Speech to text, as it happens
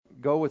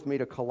go with me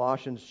to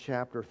Colossians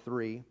chapter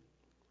 3.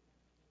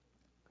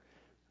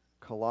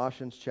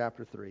 Colossians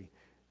chapter 3.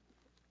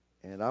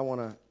 And I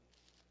want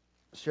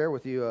to share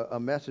with you a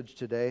message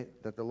today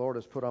that the Lord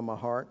has put on my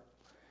heart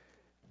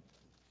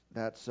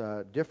that's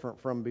different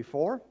from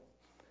before.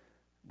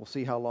 We'll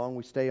see how long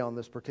we stay on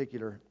this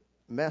particular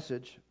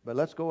message. But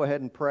let's go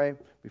ahead and pray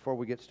before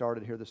we get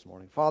started here this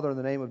morning. Father, in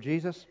the name of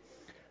Jesus,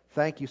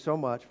 thank you so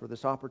much for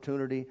this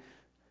opportunity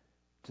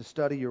to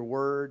study your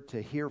word,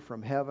 to hear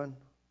from heaven.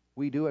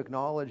 We do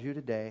acknowledge you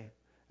today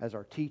as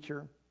our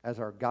teacher, as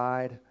our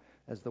guide,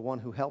 as the one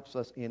who helps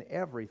us in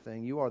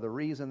everything. You are the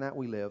reason that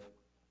we live.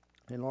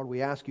 And Lord,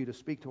 we ask you to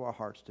speak to our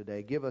hearts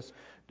today. Give us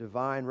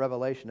divine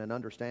revelation and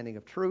understanding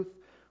of truth.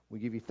 We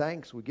give you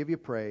thanks. We give you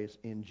praise.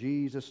 In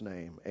Jesus'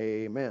 name,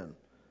 amen.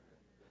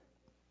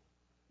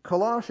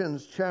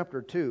 Colossians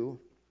chapter 2.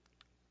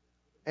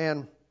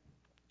 And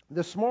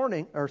this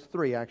morning, or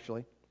 3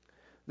 actually.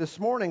 This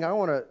morning I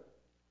want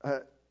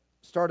to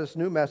start this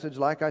new message.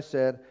 Like I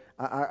said,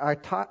 I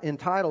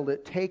entitled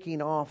it,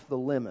 Taking Off the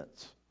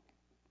Limits.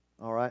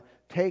 All right?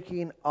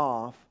 Taking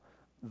off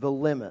the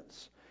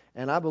limits.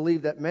 And I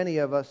believe that many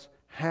of us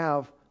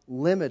have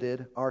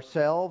limited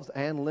ourselves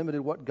and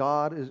limited what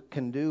God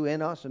can do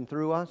in us and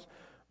through us.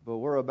 But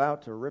we're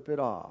about to rip it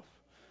off.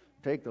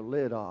 Take the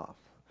lid off.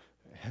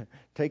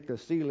 Take the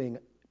ceiling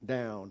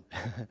down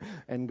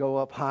and go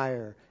up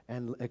higher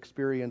and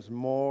experience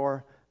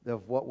more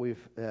of what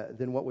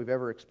than what we've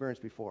ever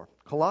experienced before.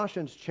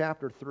 Colossians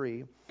chapter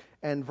 3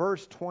 and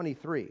verse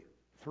 23,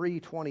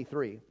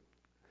 3:23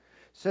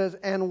 says,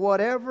 "And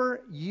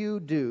whatever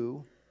you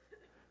do,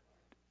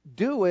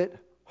 do it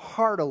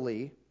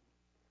heartily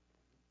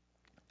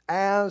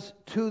as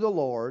to the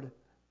Lord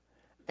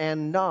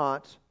and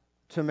not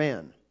to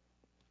men."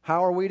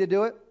 How are we to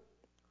do it?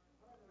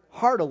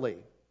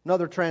 Heartily.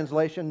 Another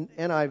translation,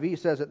 NIV,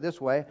 says it this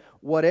way: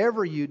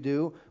 whatever you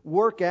do,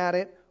 work at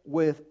it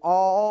with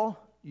all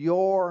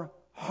your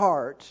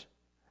heart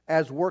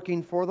as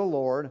working for the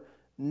Lord,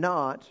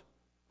 not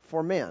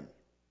for men.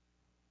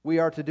 We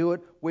are to do it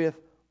with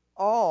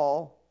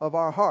all of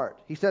our heart.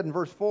 He said in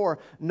verse 4,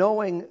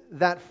 knowing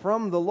that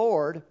from the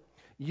Lord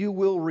you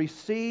will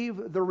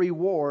receive the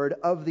reward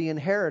of the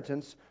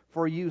inheritance,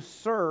 for you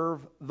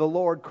serve the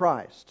Lord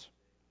Christ.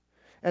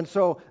 And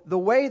so the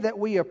way that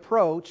we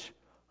approach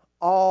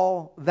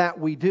all that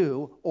we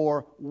do,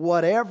 or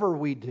whatever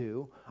we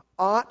do,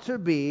 ought to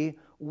be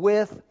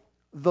with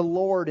the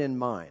Lord in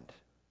mind.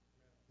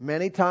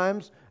 Many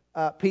times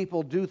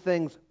people do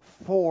things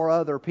for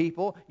other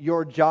people.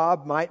 Your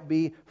job might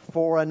be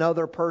for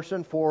another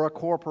person, for a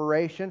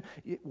corporation.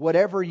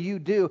 Whatever you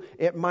do,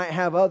 it might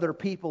have other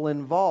people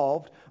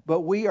involved,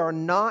 but we are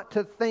not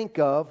to think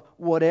of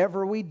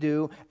whatever we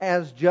do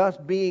as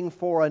just being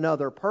for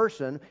another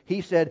person.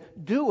 He said,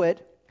 do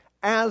it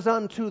as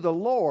unto the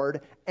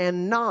Lord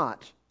and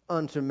not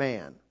unto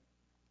man.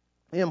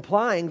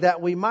 Implying that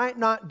we might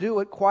not do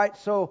it quite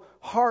so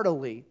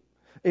heartily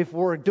if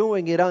we're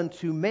doing it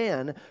unto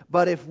men,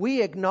 but if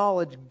we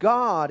acknowledge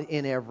God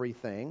in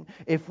everything,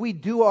 if we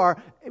do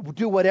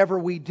whatever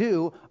we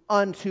do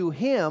unto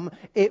Him,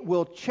 it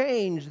will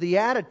change the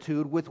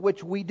attitude with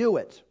which we do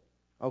it.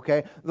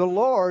 Okay? The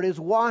Lord is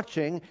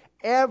watching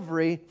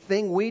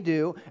everything we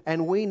do,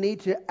 and we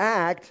need to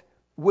act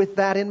with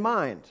that in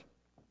mind,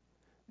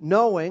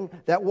 knowing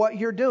that what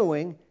you're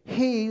doing,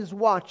 He's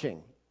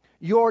watching.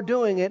 You're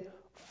doing it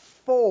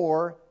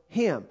for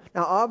Him.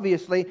 Now,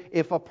 obviously,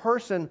 if a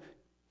person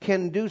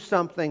can do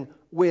something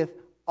with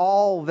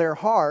all their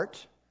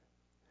heart,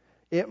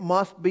 it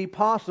must be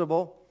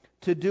possible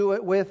to do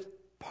it with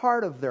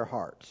part of their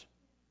heart.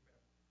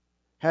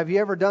 Have you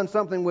ever done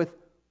something with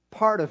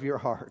part of your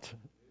heart?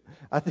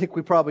 I think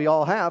we probably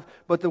all have.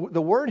 But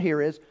the word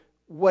here is,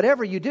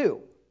 whatever you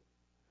do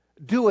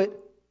it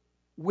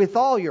with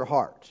all your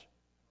heart.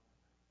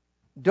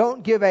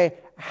 Don't give a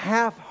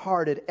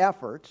half-hearted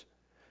effort.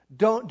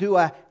 Don't do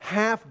a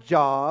half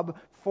job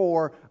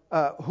for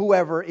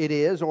whoever it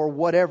is or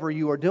whatever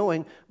you are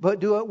doing,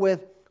 but do it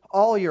with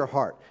all your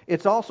heart.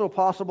 It's also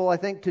possible, I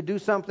think, to do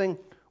something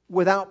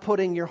without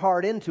putting your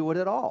heart into it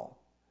at all.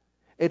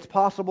 It's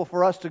possible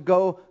for us to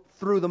go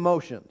through the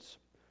motions,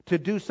 to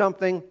do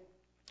something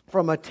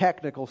from a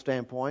technical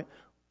standpoint.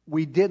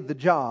 We did the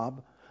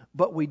job,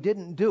 but we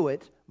didn't do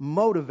it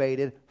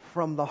motivated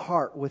from the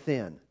heart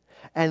within.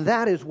 And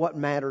that is what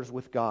matters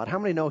with God. How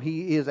many know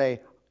He's a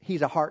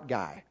heart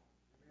guy?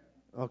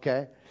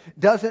 Okay?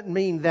 Doesn't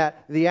mean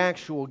that the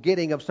actual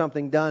getting of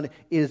something done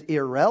is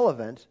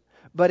irrelevant,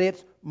 but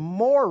it's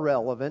more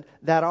relevant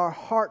that our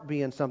heart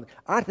be in something.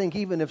 I think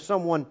even if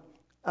someone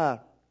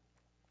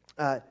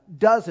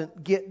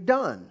doesn't get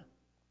done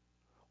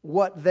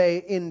what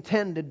they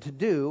intended to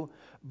do,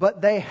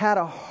 but they had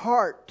a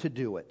heart to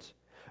do it.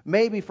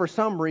 Maybe for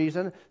some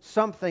reason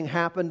something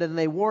happened and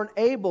they weren't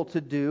able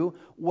to do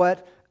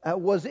what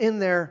was in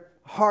their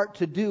heart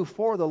to do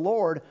for the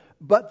Lord,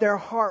 but their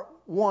heart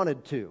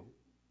wanted to.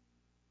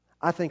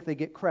 I think they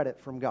get credit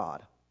from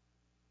God.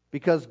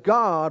 Because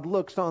God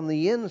looks on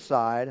the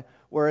inside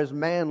whereas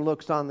man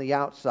looks on the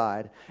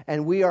outside.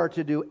 And we are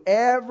to do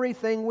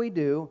everything we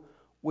do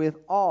with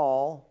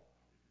all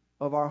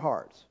of our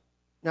hearts.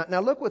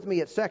 Now look with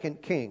me at 2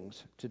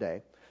 Kings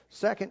today.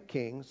 2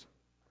 Kings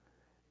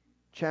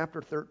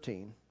chapter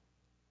 13.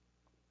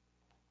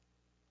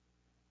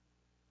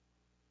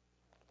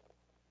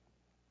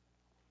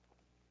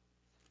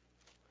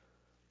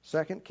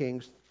 2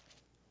 Kings,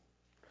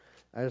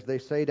 as they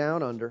say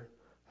down under,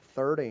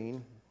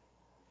 13.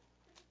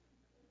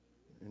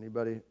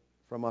 Anybody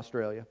from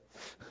Australia?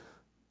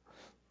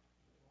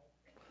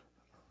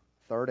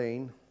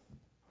 13.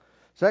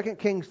 2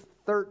 Kings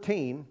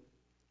 13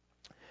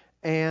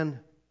 and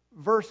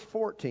verse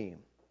 14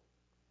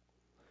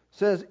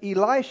 says,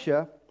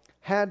 Elisha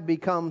had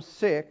become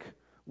sick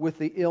with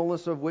the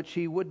illness of which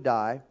he would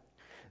die.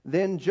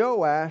 Then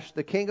Joash,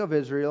 the king of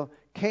Israel,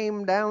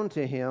 came down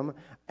to him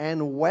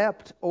and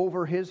wept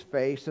over his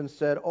face and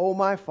said, O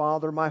my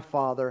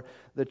father,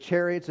 the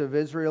chariots of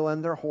Israel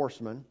and their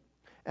horsemen.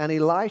 And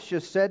Elisha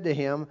said to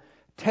him,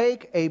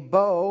 Take a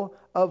bow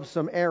of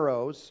some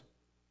arrows.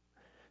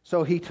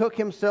 So he took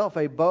himself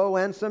a bow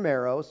and some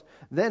arrows.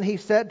 Then he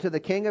said to the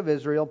king of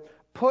Israel,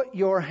 Put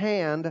your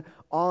hand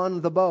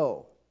on the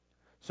bow.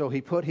 So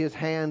he put his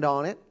hand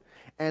on it,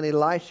 and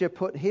Elisha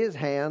put his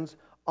hands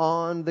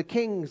on the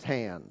king's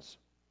hands.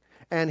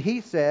 And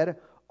he said,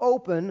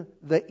 Open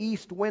the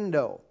east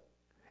window.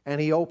 And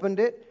he opened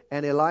it,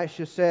 and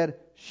Elisha said,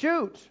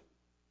 Shoot!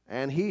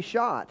 And he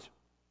shot.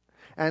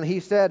 And he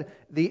said,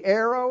 The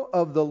arrow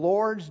of the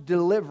Lord's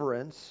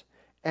deliverance,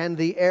 and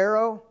the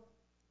arrow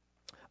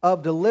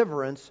of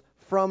deliverance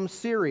from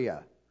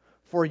Syria.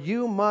 For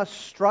you must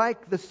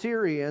strike the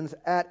Syrians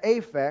at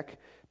Aphek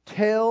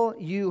till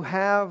you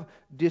have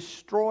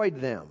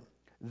destroyed them.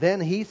 Then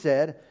he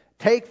said,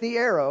 Take the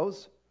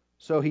arrows.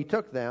 So he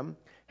took them.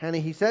 And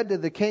he said to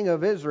the king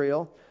of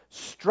Israel,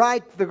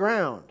 Strike the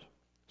ground.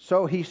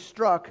 So he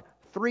struck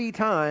 3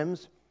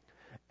 times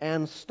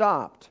and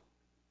stopped.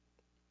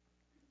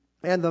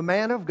 And the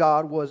man of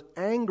God was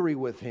angry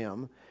with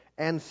him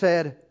and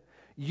said,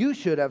 You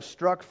should have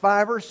struck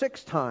 5 or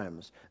 6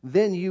 times.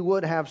 Then you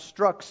would have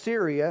struck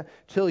Syria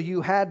till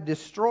you had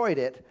destroyed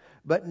it.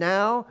 But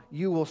now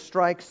you will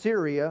strike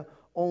Syria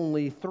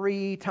only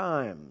 3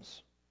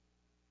 times.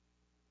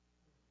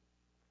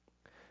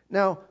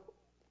 Now,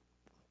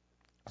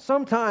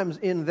 sometimes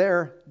in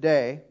their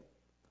day,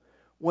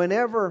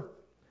 whenever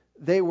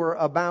they were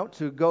about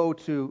to go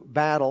to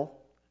battle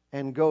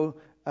and go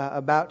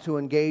about to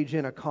engage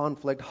in a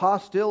conflict,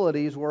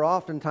 hostilities were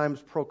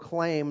oftentimes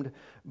proclaimed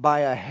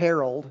by a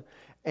herald,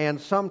 and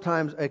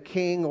sometimes a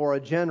king or a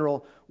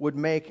general would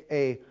make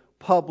a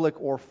public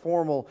or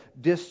formal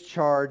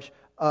discharge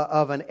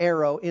of an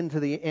arrow into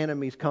the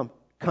enemy's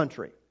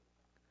country.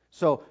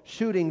 So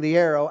shooting the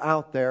arrow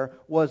out there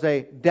was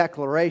a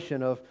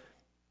declaration of,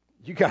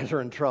 you guys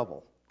are in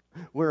trouble.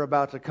 We're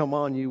about to come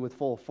on you with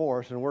full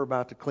force, and we're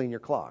about to clean your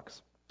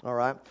clocks. All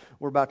right?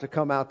 We're about to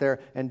come out there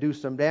and do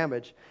some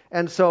damage.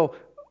 And so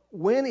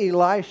when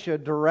Elisha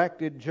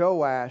directed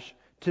Joash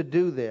to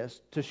do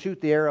this, to shoot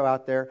the arrow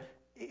out there,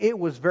 it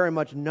was very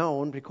much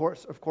known,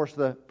 because of course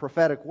the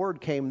prophetic word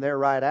came there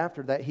right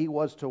after that, he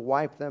was to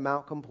wipe them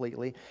out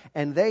completely.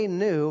 And they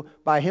knew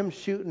by him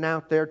shooting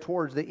out there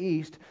towards the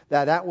east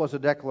that that was a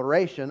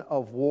declaration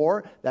of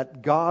war,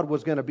 that God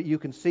was going to be. You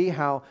can see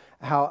how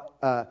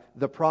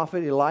the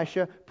prophet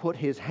Elisha put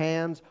his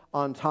hands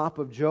on top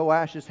of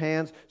Joash's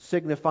hands,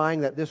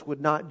 signifying that this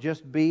would not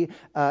just be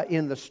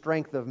in the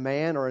strength of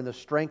man or in the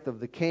strength of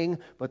the king,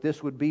 but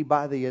this would be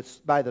by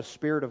the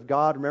Spirit of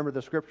God. Remember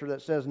the scripture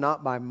that says,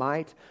 not by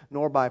might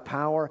nor by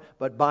power,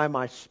 but by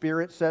my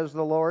Spirit, says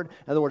the Lord.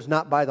 In other words,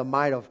 not by the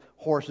might of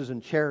horses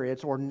and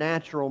chariots or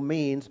natural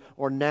means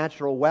or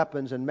natural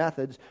weapons and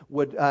methods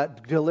would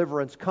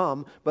deliverance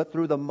come, but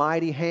through the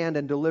mighty hand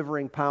and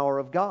delivering power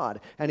of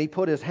God. And he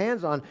put his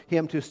hands on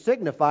him to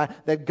signify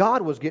that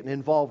God was getting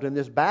involved in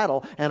this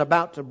battle and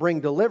about to bring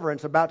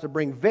deliverance, about to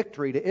bring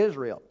victory to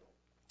Israel.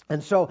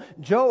 And so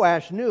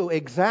Joash knew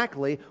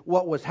exactly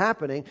what was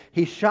happening.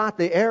 He shot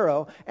the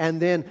arrow,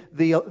 and then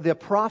the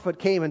prophet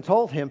came and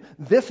told him,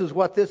 this is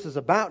what this is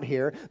about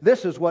here.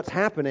 This is what's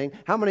happening.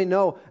 How many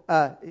know,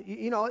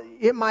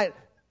 it might,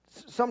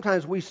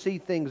 sometimes we see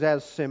things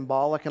as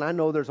symbolic, and I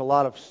know there's a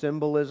lot of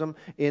symbolism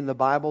in the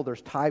Bible.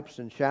 There's types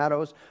and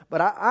shadows. But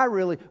I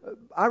really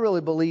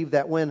believe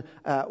that when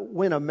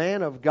a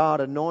man of God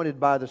anointed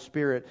by the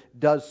Spirit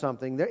does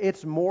something,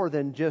 it's more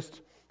than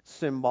just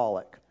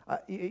symbolic.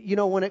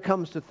 When it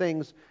comes to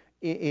things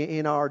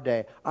in our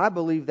day, I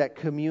believe that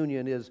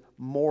communion is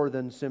more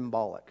than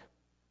symbolic.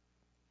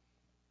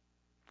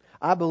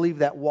 I believe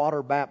that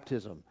water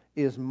baptism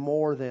is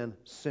more than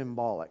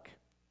symbolic.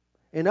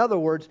 In other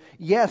words,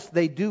 yes,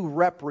 they do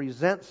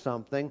represent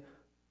something,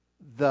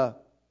 the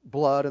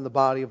blood and the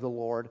body of the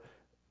Lord,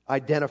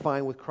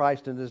 identifying with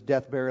Christ in His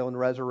death, burial, and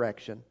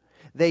resurrection.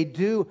 They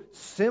do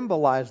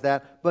symbolize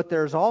that, but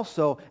there's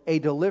also a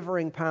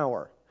delivering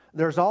power.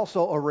 There's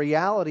also a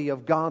reality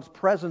of God's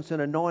presence and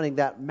anointing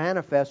that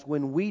manifests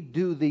when we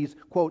do these,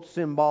 quote,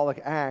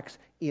 symbolic acts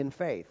in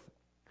faith.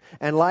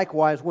 And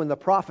likewise, when the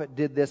prophet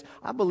did this,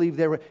 I believe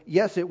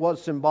yes, it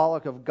was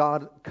symbolic of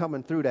God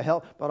coming through to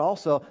help, but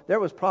also there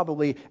was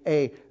probably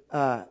a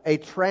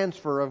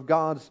transfer of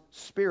God's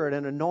Spirit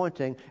and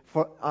anointing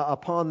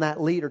upon that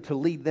leader to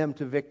lead them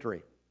to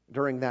victory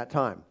during that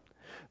time.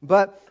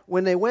 But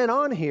when they went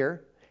on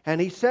here, and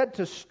he said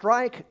to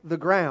strike the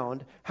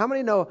ground, how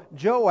many know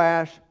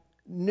Joash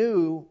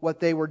knew what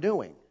they were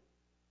doing?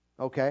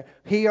 Okay,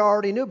 he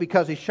already knew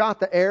because he shot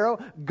the arrow,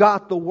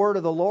 got the word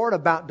of the Lord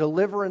about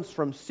deliverance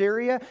from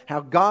Syria,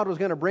 how God was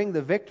going to bring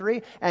the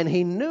victory, and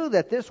he knew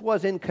that this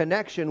was in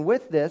connection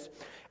with this,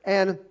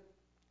 and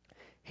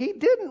he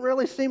didn't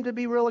really seem to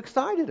be real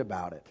excited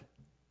about it.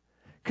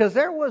 Because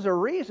there was a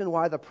reason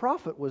why the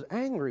prophet was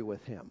angry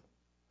with him.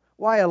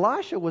 Why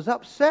Elisha was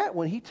upset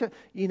when he took,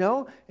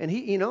 and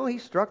he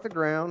struck the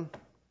ground,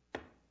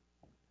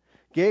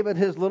 gave it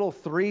his little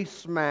 3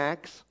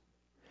 smacks,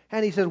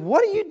 and he said,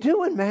 "What are you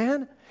doing,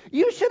 man?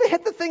 You should have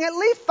hit the thing at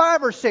least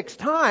 5 or 6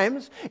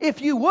 times.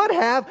 If you would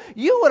have,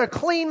 you would have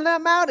cleaned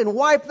them out and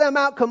wiped them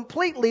out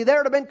completely. There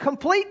would have been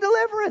complete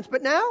deliverance.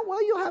 But now,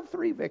 well, you'll have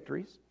 3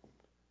 victories.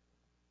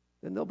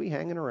 Then they'll be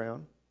hanging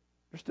around.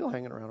 They're still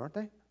hanging around, aren't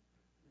they?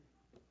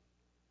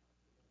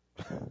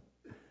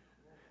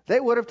 They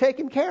would have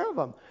taken care of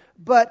them.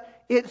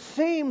 But it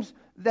seems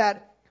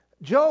that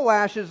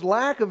Joash's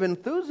lack of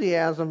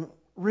enthusiasm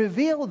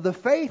revealed the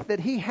faith that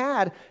he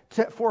had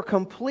for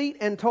complete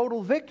and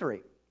total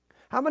victory.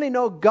 How many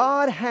know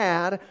God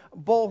had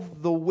both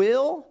the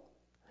will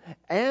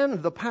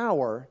and the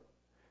power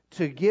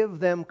to give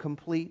them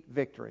complete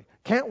victory?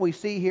 Can't we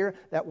see here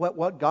that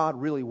what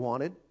God really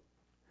wanted?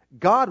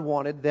 God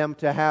wanted them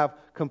to have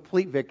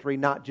complete victory,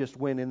 not just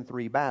win in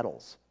 3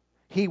 battles.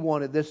 He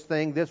wanted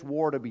this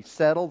war to be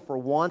settled for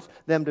once,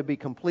 them to be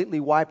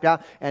completely wiped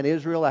out, and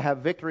Israel to have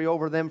victory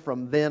over them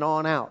from then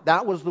on out.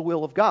 That was the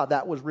will of God.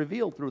 That was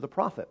revealed through the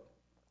prophet.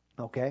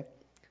 Okay?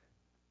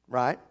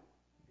 Right?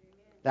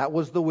 That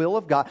was the will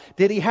of God.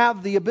 Did He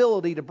have the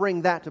ability to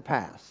bring that to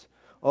pass?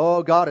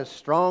 Oh, God is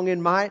strong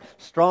in might,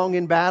 strong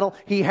in battle.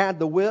 He had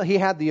the will, He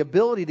had the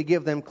ability to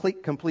give them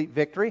complete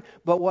victory.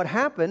 But what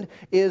happened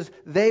is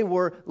they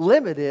were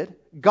limited.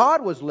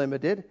 God was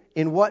limited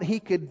in what He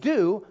could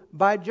do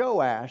by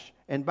Joash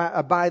and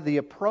by the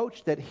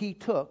approach that he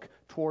took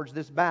towards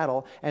this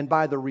battle and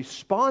by the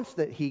response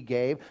that he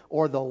gave,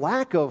 or the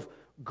lack of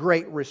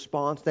great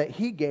response that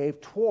he gave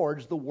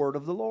towards the word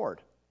of the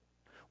Lord.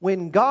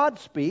 When God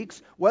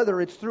speaks, whether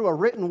it's through a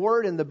written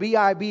word in the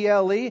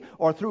Bible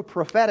or through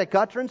prophetic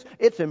utterance,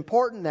 it's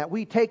important that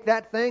we take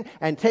that thing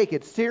and take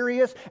it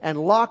serious and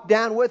lock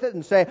down with it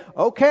and say,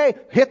 okay,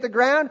 hit the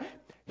ground.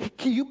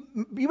 You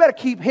better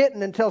keep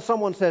hitting until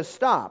someone says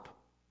stop.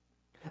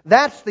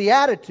 That's the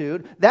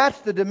attitude, that's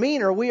the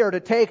demeanor we are to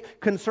take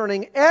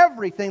concerning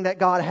everything that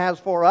God has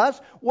for us.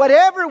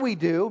 Whatever we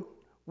do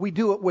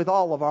it with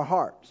all of our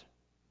hearts.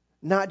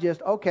 Not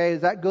just, okay,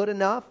 is that good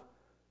enough?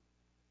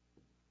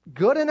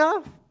 Good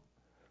enough?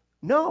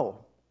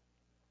 No,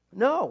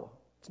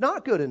 it's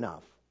not good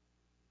enough.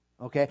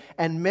 Okay,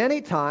 and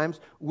many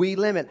times we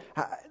limit.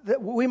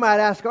 We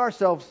might ask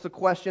ourselves the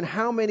question,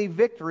 how many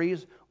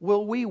victories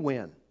will we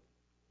win?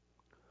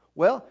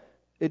 Well,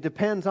 it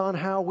depends on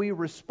how we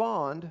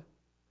respond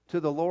to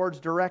the Lord's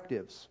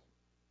directives.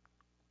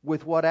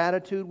 With what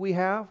attitude we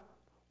have,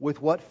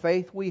 with what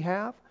faith we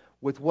have,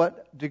 with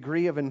what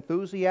degree of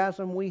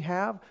enthusiasm we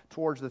have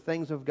towards the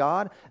things of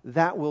God,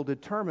 that will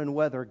determine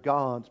whether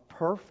God's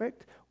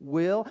perfect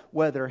will,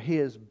 whether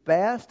His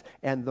best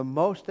and the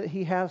most that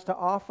He has to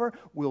offer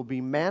will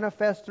be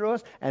manifest through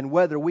us, and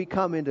whether we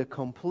come into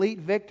complete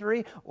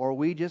victory or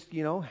we just,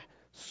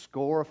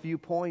 score a few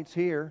points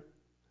here,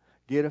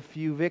 get a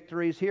few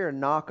victories here, and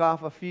knock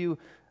off a few,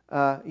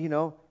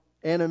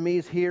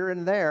 enemies here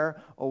and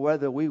there, or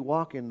whether we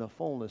walk in the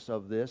fullness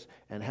of this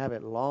and have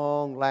it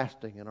long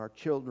lasting and our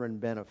children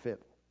benefit.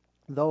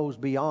 Those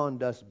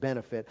beyond us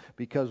benefit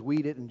because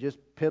we didn't just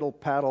piddle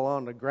paddle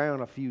on the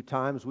ground a few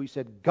times. We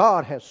said,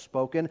 God has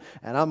spoken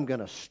and I'm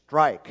going to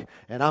strike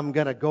and I'm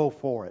going to go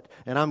for it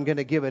and I'm going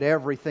to give it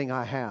everything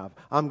I have.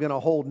 I'm going to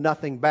hold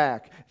nothing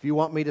back. If you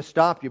want me to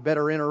stop, you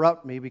better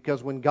interrupt me,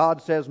 because when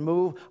God says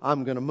move,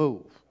 I'm going to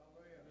move.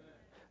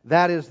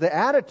 That is the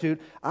attitude.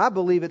 I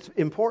believe it's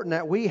important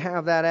that we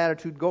have that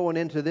attitude going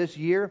into this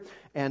year.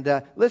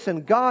 And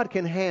listen, God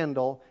can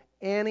handle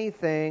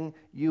anything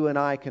you and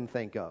I can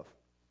think of.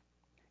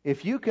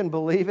 If you can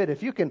believe it,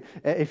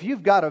 if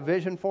you've got a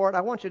vision for it,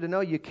 I want you to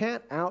know you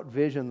can't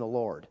out-vision the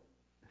Lord.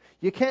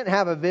 You can't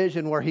have a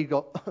vision where He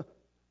go,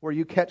 where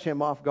you catch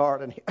Him off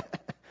guard and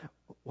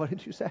what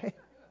did you say?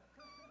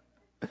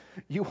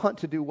 You want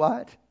to do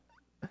what?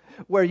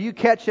 Where you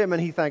catch Him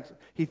and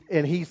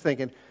he's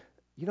thinking,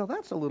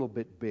 that's a little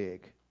bit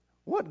big.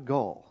 What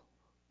goal?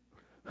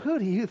 Who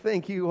do you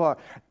think you are?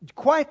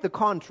 Quite the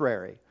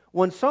contrary.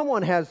 When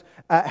someone has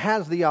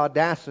the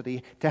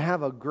audacity to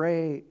have a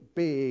great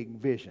big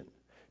vision,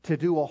 to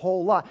do a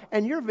whole lot,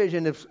 and your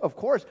vision is, of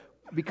course,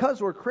 because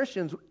we're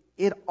Christians,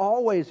 it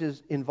always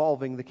is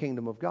involving the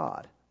kingdom of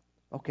God.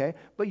 Okay?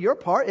 But your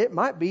part, it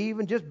might be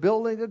even just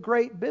building a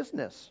great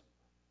business.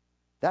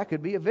 That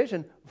could be a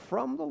vision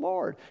from the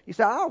Lord. You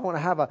say,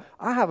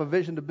 I have a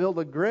vision to build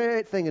a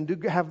great thing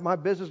and have my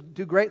business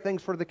do great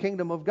things for the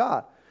kingdom of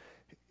God.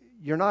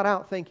 You're not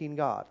outthinking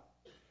God.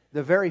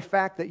 The very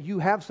fact that you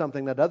have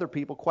something that other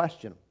people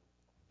question,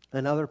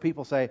 and other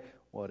people say,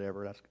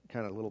 whatever, that's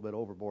kind of a little bit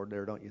overboard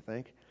there, don't you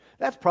think?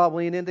 That's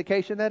probably an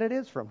indication that it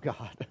is from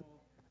God.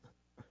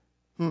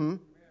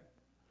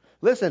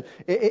 Listen,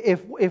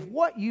 if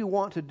what you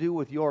want to do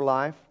with your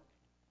life,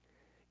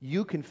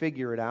 you can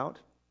figure it out,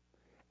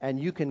 and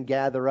you can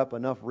gather up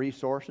enough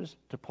resources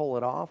to pull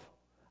it off,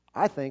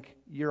 I think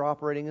you're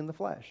operating in the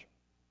flesh.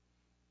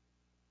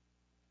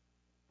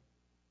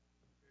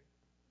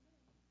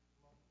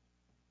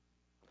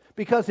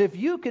 Because if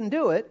you can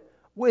do it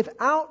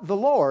without the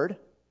Lord,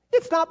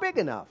 it's not big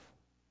enough.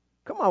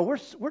 Come on,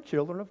 we're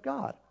children of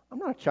God. I'm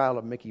not a child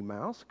of Mickey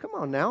Mouse. Come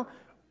on now.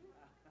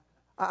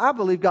 I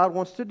believe God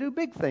wants to do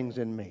big things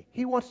in me.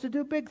 He wants to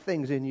do big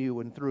things in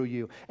you and through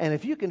you. And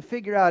if you can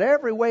figure out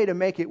every way to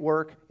make it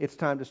work, it's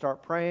time to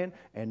start praying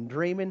and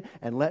dreaming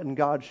and letting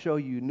God show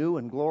you new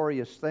and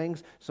glorious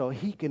things so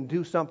He can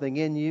do something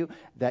in you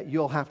that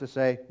you'll have to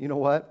say, you know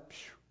what?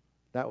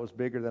 That was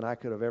bigger than I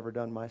could have ever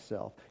done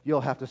myself.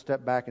 You'll have to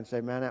step back and say,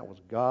 man, that was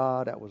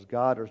God. That was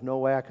God. There's no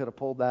way I could have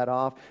pulled that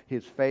off.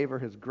 His favor,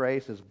 His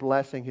grace, His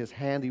blessing, His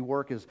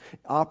handiwork is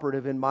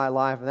operative in my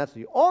life. And that's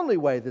the only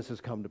way this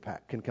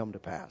can come to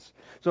pass.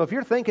 So if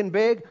you're thinking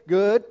big,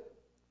 good.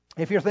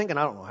 If you're thinking,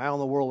 I don't know how in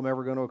the world I'm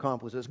ever going to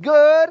accomplish this,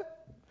 good.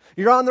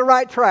 You're on the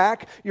right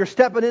track. You're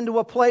stepping into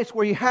a place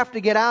where you have to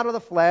get out of the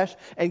flesh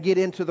and get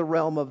into the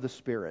realm of the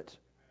Spirit.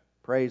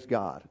 Praise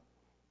God.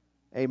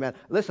 Amen.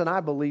 Listen, I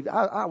believe,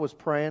 I was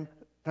praying,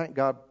 thank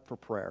God for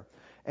prayer.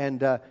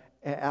 And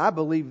I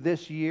believe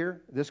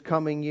this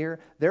coming year,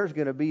 there's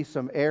going to be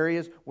some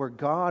areas where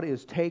God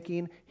is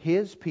taking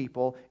His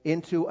people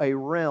into a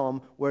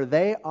realm where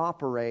they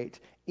operate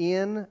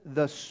in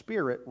the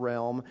spirit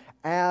realm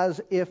as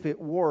if it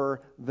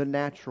were the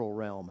natural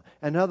realm.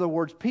 In other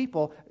words,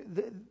 people,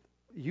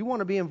 you want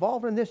to be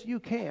involved in this, you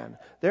can.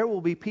 There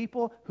will be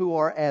people who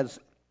are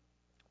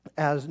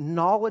as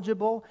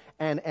knowledgeable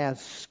and as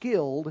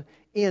skilled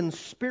in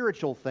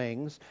spiritual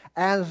things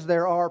as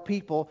there are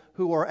people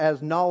who are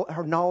as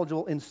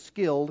knowledgeable and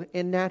skilled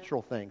in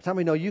natural things. How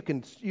many know you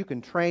can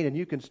train and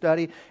you can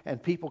study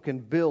and people can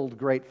build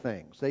great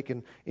things? They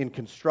can in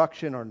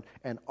construction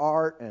and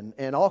art and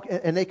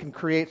they can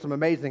create some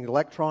amazing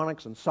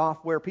electronics and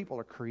software. People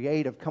are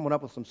creative, coming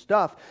up with some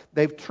stuff.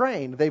 They've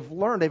trained, they've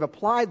learned, they've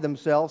applied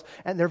themselves,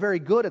 and they're very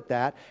good at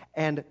that.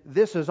 And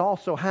this is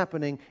also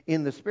happening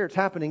in the Spirit. It's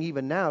happening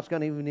even now. It's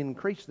going to even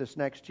increase this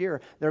next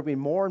year. There'll be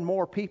more and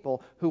more people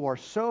who are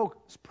so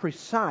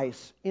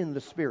precise in the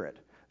Spirit.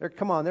 They're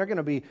going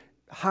to be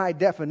high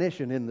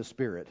definition in the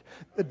Spirit.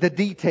 The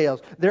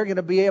details. They're going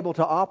to be able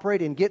to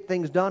operate and get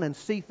things done and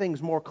see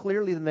things more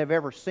clearly than they've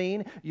ever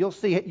seen. You'll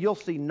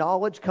see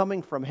knowledge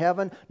coming from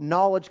heaven,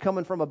 knowledge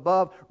coming from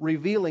above,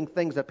 revealing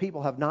things that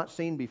people have not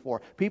seen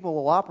before. People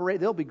will operate.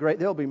 They'll be great.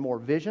 There'll be more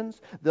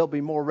visions. There'll be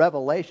more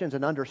revelations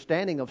and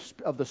understanding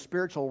of the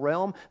spiritual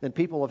realm than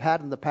people have had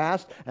in the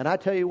past. And I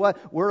tell you what,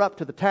 we're up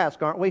to the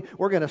task, aren't we?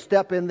 We're going to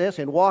step in this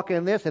and walk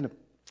in this and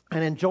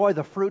enjoy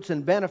the fruits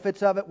and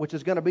benefits of it, which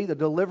is going to be the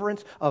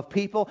deliverance of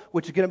people,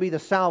 which is going to be the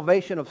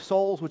salvation of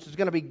souls, which is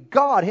going to be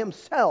God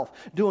Himself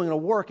doing a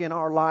work in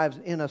our lives,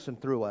 in us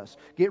and through us.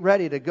 Get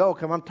ready to go.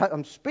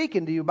 I'm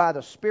speaking to you by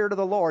the Spirit of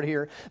the Lord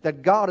here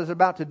that God is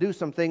about to do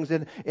some things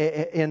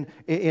in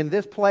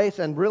this place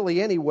and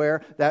really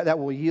anywhere that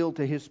will yield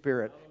to His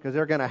Spirit, because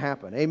they're going to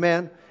happen.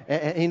 Amen.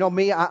 And you know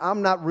me,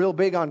 I'm not real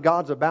big on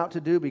God's about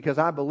to do, because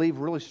I believe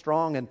really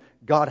strong in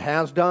God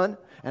has done.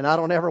 And I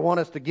don't ever want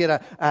us to get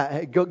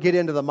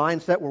into the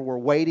mindset where we're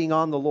waiting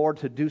on the Lord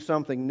to do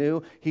something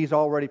new. He's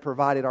already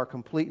provided our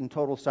complete and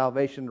total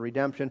salvation and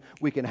redemption.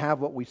 We can have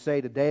what we say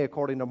today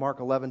according to Mark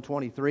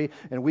 11:23,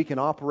 and we can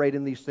operate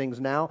in these things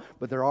now.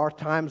 But there are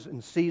times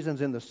and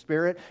seasons in the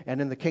Spirit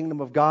and in the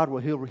kingdom of God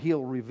where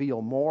He'll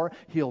reveal more.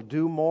 He'll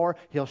do more.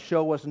 He'll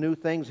show us new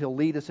things. He'll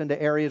lead us into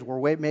areas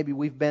where maybe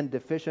we've been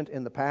deficient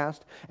in the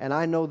past. And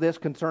I know this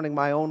concerning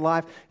my own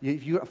life.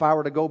 If I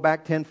were to go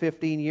back 10,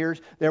 15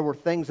 years, there were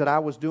things that I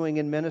was doing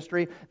in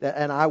ministry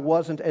and I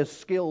wasn't as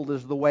skilled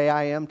as the way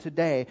I am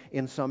today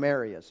in some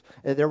areas.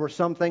 There were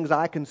some things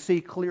I can see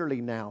clearly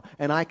now,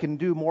 and I can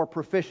do more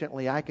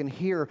proficiently. I can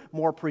hear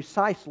more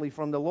precisely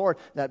from the Lord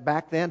that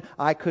back then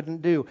I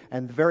couldn't do.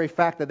 And the very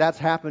fact that that's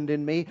happened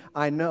in me,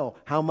 I know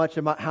how much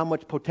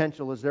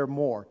potential is there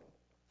more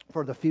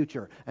for the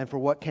future and for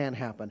what can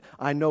happen.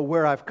 I know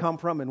where I've come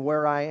from and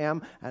where I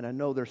am, and I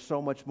know there's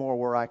so much more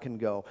where I can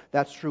go.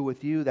 That's true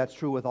with you. That's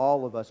true with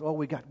all of us. Oh,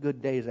 we got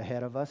good days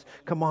ahead of us.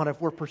 Come on, if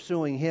we're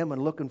pursuing Him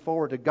and looking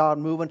forward to God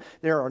moving,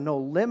 there are no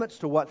limits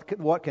to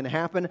what can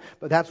happen,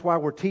 but that's why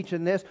we're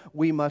teaching this.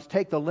 We must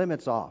take the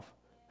limits off.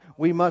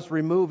 We must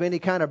remove any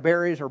kind of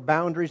barriers or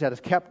boundaries that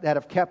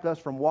have kept us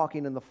from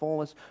walking in the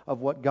fullness of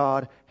what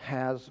God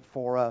has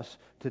for us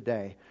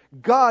today.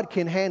 God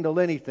can handle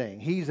anything.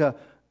 He's a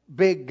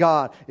big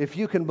God. If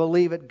you can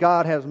believe it,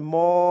 God has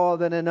more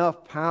than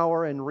enough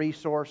power and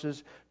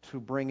resources to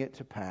bring it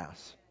to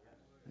pass.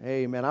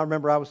 Amen. I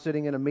remember I was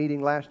sitting in a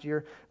meeting last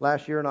year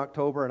in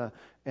October,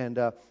 and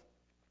a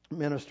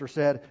minister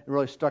said, it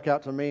really stuck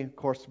out to me, of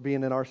course,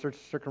 being in our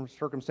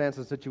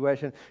circumstances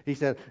situation, he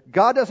said,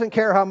 God doesn't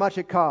care how much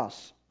it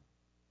costs.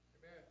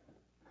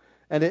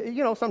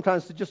 And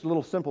sometimes it's just a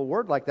little simple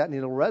word like that, and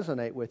it'll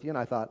resonate with you. And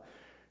I thought,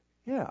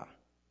 yeah,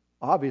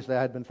 obviously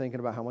I had been thinking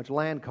about how much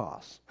land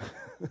costs.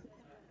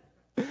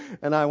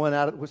 And I went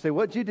out, say,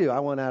 what'd you do? I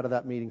went out of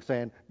that meeting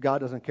saying, God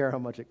doesn't care how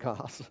much it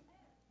costs.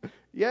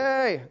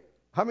 Yay!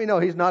 How many know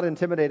He's not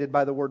intimidated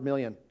by the word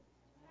million?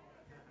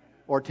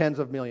 Or tens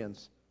of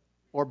millions?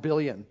 Or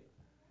billion?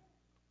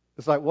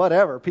 It's like,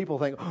 whatever. People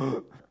think,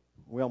 oh,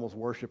 we almost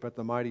worship at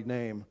the mighty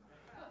name.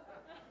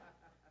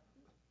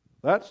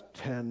 That's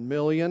 $10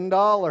 million.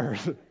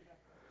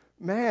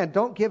 Man,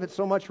 don't give it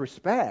so much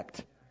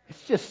respect.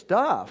 It's just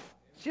stuff.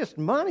 It's just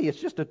money.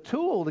 It's just a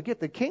tool to get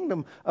the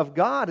kingdom of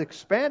God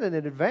expanded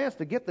and advanced,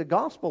 to get the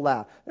gospel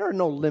out. There are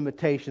no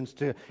limitations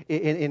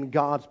in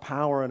God's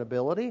power and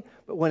ability.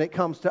 But when it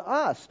comes to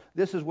us,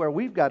 this is where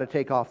we've got to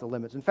take off the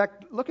limits. In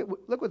fact,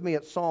 look with me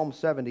at Psalm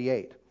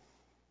 78.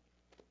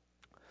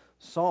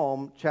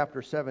 Psalm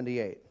chapter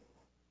 78.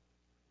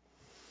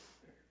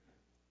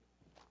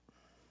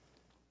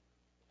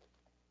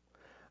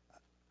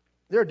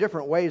 There are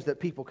different ways that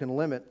people can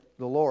limit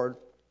the Lord.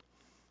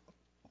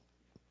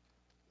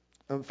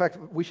 In fact,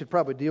 we should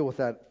probably deal with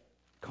that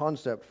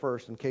concept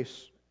first in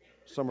case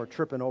some are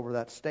tripping over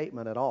that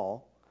statement at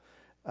all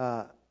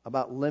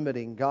about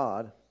limiting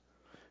God.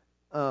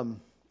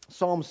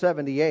 Psalm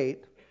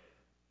 78,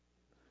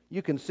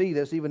 you can see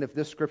this even if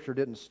this scripture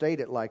didn't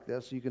state it like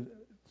this. You can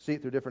see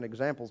it through different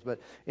examples. But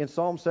in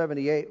Psalm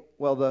 78,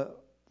 well, the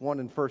one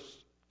in 1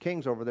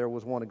 Kings over there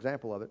was one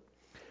example of it.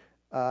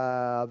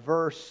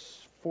 Verse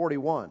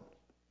 41.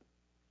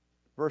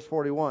 Verse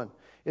 41.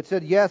 It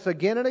said, yes,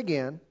 again and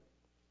again,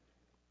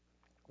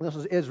 this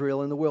is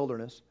Israel in the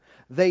wilderness,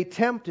 they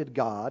tempted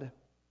God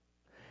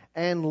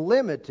and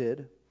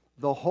limited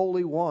the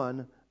Holy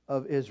One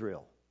of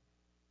Israel.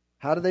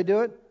 How did they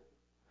do it?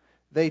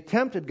 They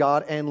tempted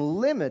God and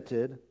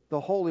limited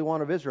the Holy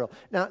One of Israel.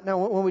 Now,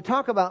 when we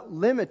talk about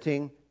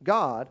limiting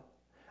God,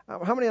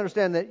 how many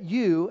understand that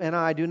you and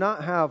I do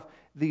not have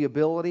the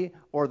ability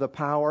or the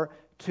power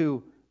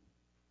to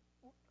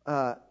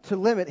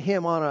limit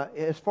Him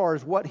as far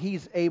as what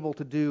He's able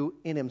to do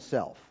in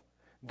Himself?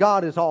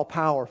 God is all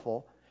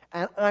powerful,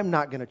 and I'm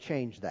not going to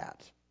change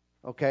that.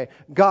 Okay?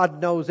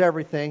 God knows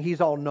everything.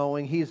 He's all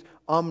knowing. He's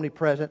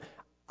omnipresent.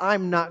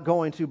 I'm not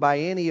going to, by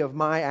any of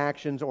my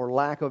actions or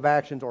lack of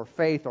actions or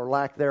faith or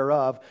lack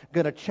thereof,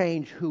 going to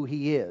change who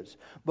He is.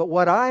 But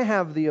what I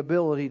have the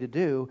ability to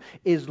do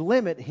is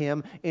limit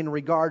Him in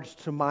regards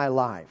to my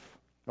life.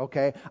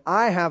 Okay?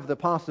 I have the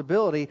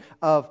possibility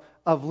of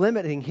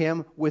limiting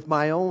Him with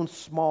my own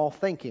small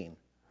thinking,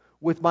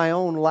 with my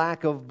own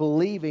lack of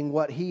believing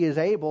what He is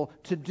able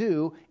to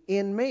do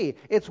in me.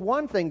 It's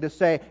one thing to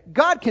say,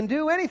 God can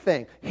do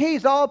anything.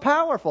 He's all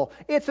powerful.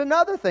 It's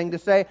another thing to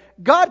say,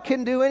 God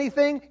can do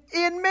anything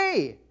in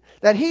me.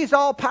 That He's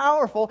all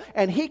powerful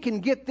and He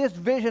can get this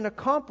vision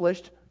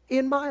accomplished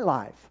in my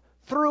life.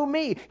 Through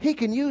me. He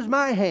can use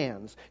my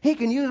hands. He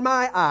can use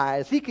my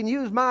eyes. He can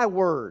use my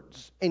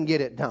words and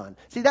get it done.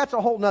 See, that's a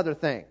whole other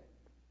thing.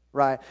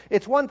 Right?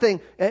 It's one thing,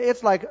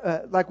 it's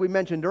like we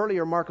mentioned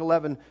earlier, Mark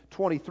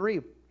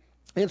 11:23.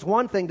 It's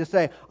one thing to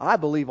say, I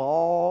believe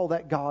all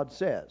that God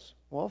says.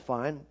 Well,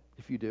 fine,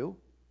 if you do,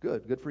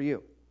 good for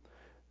you.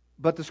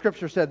 But the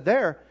Scripture said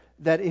there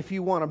that if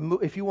you want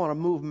to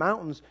move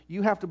mountains,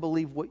 you have to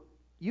believe what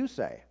you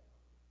say.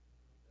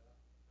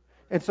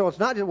 And so it's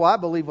not just, well, I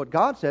believe what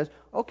God says.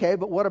 Okay,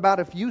 but what about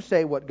if you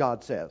say what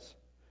God says?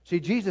 See,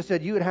 Jesus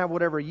said you would have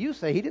whatever you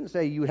say. He didn't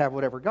say you would have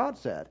whatever God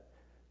said.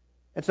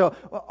 And so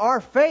our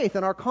faith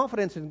and our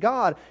confidence in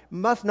God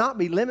must not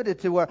be limited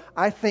to where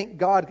I think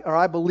God or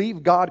I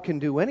believe God can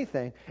do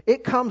anything.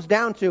 It comes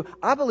down to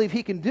I believe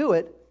He can do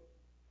it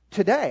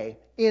today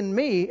in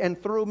me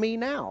and through me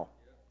now.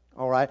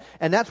 All right?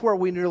 And that's where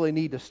we really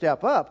need to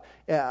step up.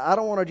 I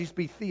don't want to just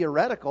be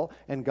theoretical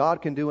and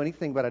God can do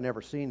anything but I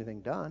never see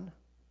anything done.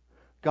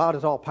 God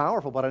is all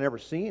powerful but I never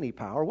see any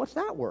power. What's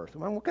that worth? I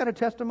mean, what kind of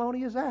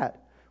testimony is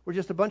that? We're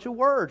just a bunch of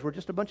words. We're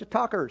just a bunch of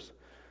talkers.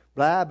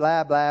 Blah,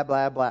 blah, blah,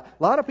 blah, blah. A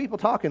lot of people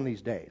talking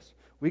these days.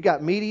 We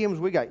got mediums,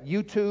 we got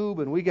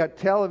YouTube, and we got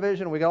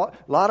television. We got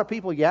a lot of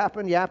people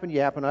yapping.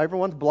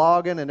 Everyone's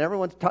blogging, and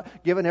everyone's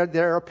giving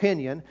their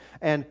opinion.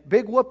 And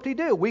big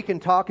whoop-de-doo. We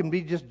can talk and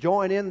just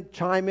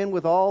chime in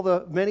with all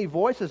the many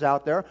voices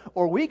out there,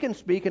 or we can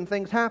speak and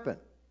things happen.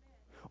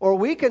 Or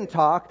we can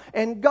talk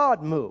and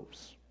God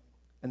moves.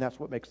 And that's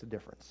what makes the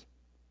difference.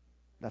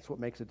 That's what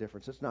makes a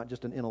difference. It's not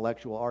just an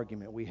intellectual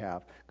argument we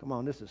have. Come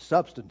on, this is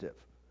substantive.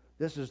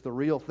 This is the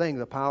real thing,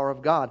 the power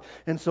of God.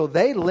 And so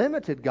they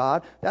limited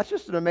God. That's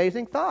just an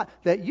amazing thought,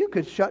 that you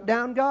could shut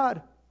down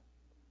God.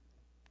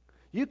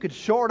 You could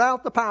short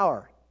out the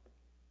power.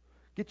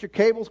 Get your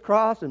cables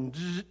crossed and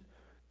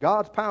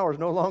God's power is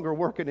no longer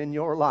working in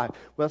your life.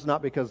 Well, it's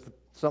not because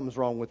something's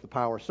wrong with the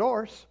power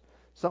source.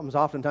 Something's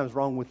oftentimes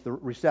wrong with the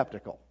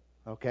receptacle.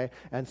 Okay?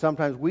 And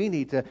sometimes we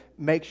need to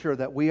make sure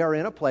that we are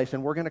in a place,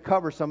 and we're going to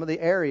cover some of the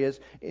areas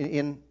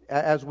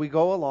as we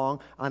go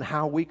along on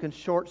how we can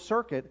short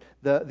circuit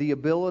the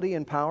ability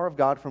and power of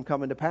God from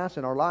coming to pass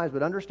in our lives.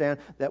 But understand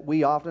that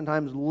we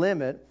oftentimes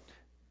limit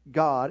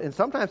God, and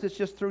sometimes it's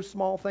just through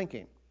small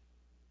thinking.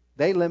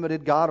 They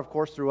limited God, of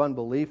course, through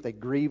unbelief. They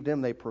grieved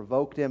Him. They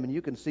provoked Him. And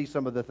you can see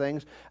some of the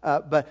things.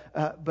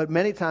 But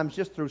many times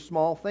just through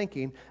small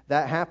thinking,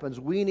 that happens.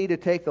 We need to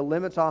take the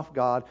limits off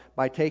God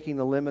by taking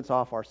the limits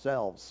off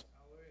ourselves.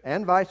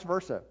 And vice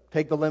versa.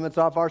 Take the limits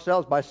off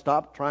ourselves by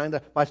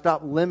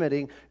stop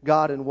limiting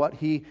God and what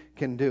He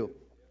can do.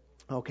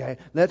 Okay?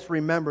 Let's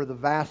remember the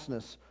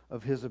vastness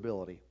of His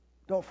ability.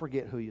 Don't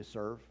forget who you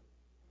serve.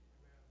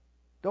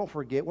 Don't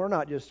forget, we're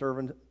not just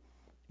serving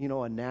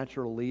a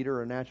natural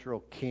leader, a natural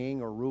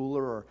king or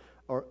ruler,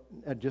 or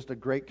just a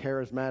great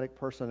charismatic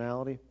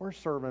personality. We're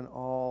serving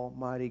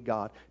Almighty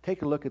God.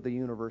 Take a look at the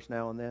universe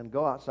now and then.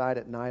 Go outside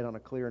at night on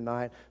a clear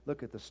night.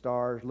 Look at the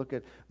stars. Look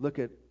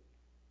at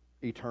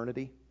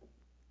eternity.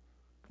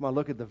 Come on,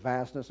 look at the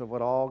vastness of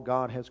what all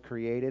God has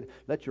created.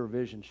 Let your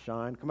vision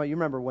shine. Come on, you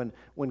remember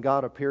when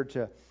God appeared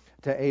to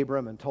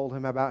Abram and told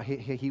him about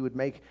he would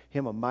make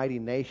him a mighty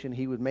nation.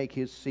 He would make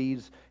his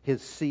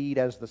seed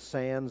as the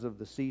sands of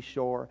the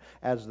seashore,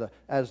 as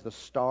the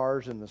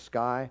stars in the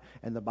sky.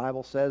 And the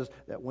Bible says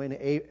that when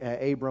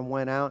Abram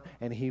went out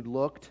and he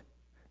looked,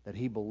 that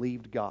he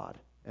believed God,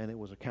 and it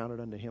was accounted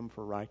unto him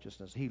for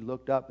righteousness. He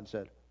looked up and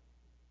said,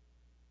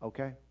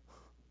 "Okay,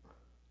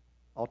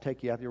 I'll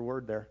take you at your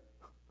word there."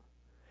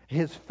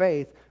 His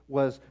faith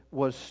was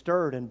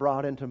stirred and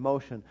brought into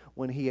motion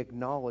when he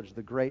acknowledged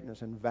the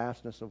greatness and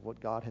vastness of what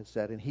God had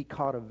said, and he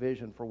caught a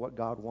vision for what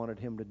God wanted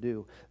him to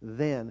do.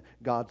 Then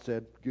God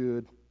said,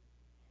 "Good,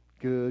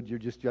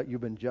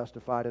 you've been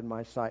justified in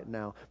my sight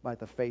now by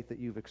the faith that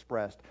you've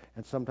expressed."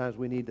 And sometimes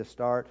we need to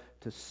start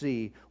to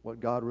see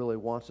what God really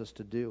wants us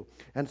to do.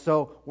 And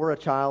so we're a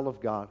child of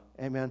God.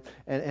 Amen.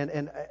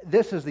 And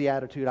this is the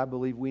attitude I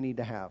believe we need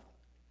to have.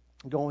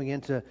 Going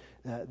into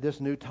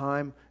this new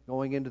time,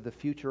 going into the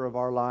future of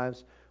our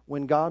lives,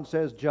 when God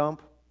says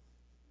jump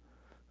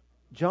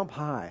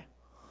high.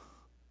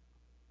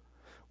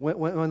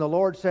 When the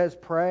Lord says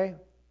pray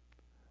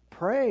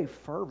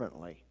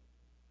fervently.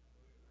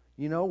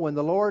 When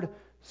the Lord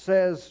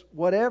says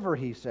whatever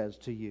He says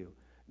to you,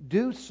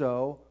 do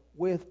so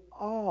with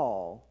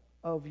all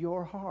of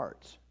your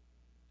hearts.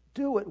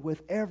 Do it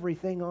with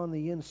everything on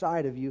the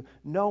inside of you,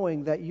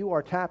 knowing that you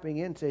are tapping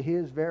into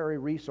His very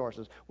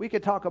resources. We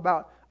could talk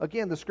about,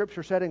 again, the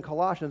Scripture said in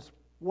Colossians,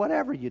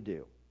 whatever you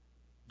do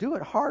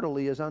it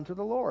heartily as unto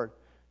the Lord.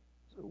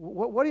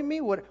 What do you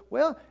mean?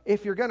 Well,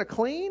 if you're going to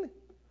clean,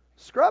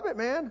 scrub it,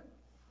 man.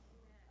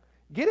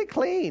 Get it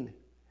clean.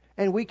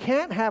 And we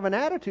can't have an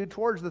attitude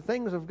towards the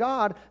things of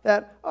God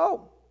that,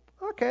 oh,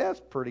 okay, that's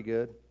pretty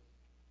good.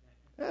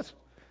 That's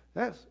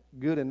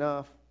good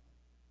enough.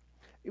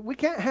 We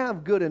can't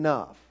have good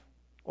enough,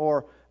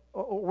 or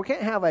we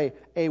can't have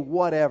a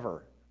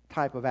whatever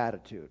type of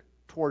attitude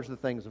towards the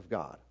things of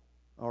God.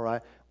 All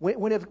right?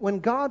 When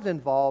God's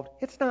involved,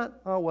 it's not,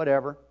 oh,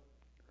 whatever.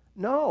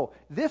 No,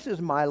 this is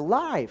my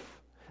life.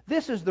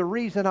 This is the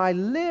reason I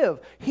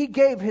live. He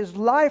gave His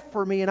life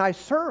for me, and I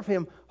serve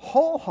Him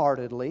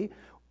wholeheartedly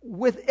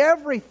with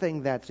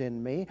everything that's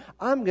in me.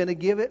 I'm going to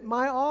give it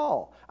my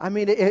all. I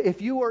mean,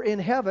 if you were in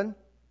heaven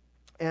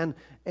and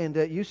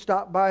you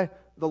stopped by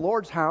the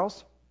Lord's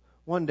house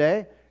one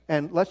day,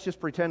 and let's just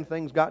pretend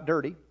things got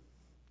dirty,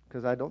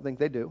 because I don't think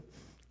they do.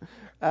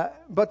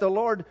 But the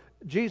Lord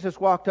Jesus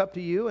walked up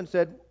to you and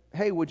said,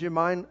 "Hey, would you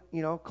mind,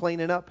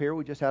 cleaning up here?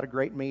 We just had a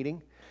great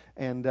meeting,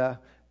 and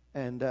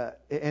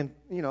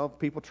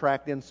people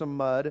tracked in some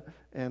mud,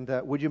 and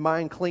would you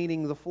mind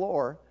cleaning the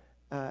floor?"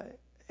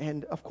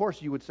 And of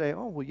course, you would say,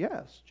 "Oh, well,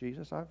 yes,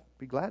 Jesus, I'd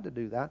be glad to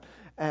do that."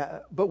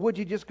 But would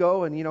you just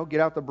go and get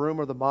out the broom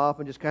or the mop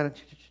and just kind of,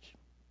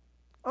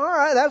 all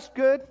right, that's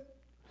good.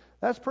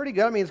 That's pretty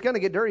good. I mean, it's going to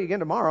get dirty again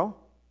tomorrow.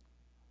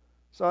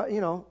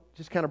 So,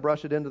 just kind of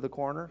brush it into the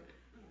corner.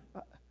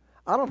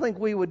 I don't think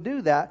we would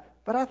do that,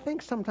 but I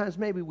think sometimes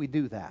maybe we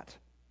do that.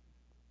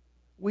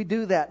 We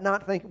do that,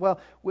 not think,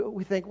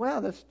 we think,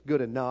 that's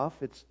good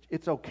enough.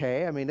 It's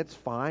okay. I mean, it's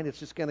fine. It's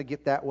just going to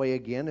get that way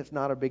again. It's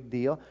not a big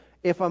deal.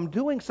 If I'm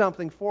doing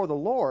something for the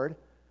Lord,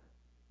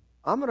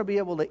 I'm going to be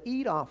able to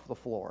eat off the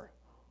floor.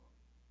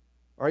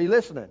 Are you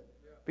listening?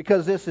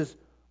 Because this is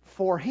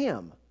for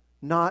Him,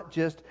 not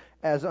just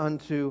as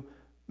unto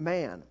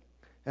man.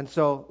 And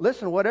so,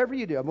 listen, whatever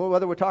you do,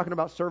 whether we're talking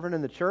about serving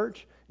in the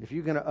church, if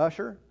you're going to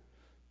usher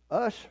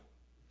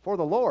for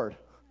the Lord.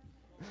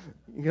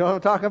 You know what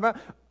I'm talking about?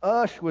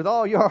 Ush with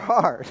all your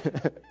heart.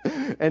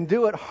 And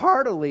do it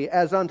heartily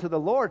as unto the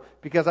Lord,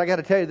 because I got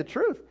to tell you the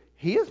truth,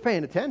 He is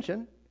paying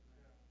attention.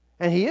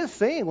 And He is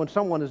seeing when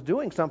someone is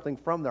doing something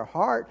from their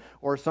heart,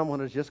 or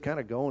someone is just kind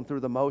of going through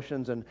the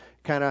motions and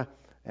kind of,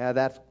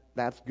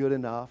 that's good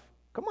enough.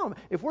 Come on.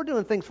 If we're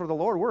doing things for the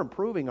Lord, we're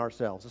improving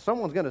ourselves. If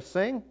someone's going to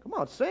sing, come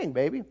on, sing,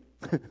 baby.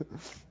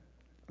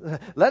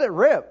 Let it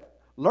rip.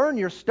 Learn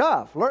your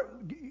stuff.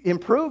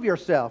 Improve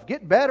yourself.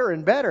 Get better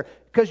and better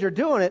because you're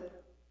doing it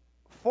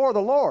for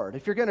the Lord.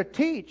 If you're going to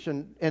teach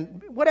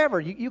and whatever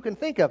you can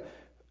think of,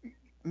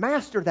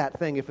 master that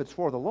thing if it's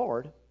for the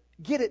Lord.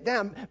 Get it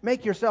down.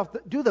 Make yourself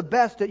do the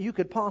best that you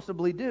could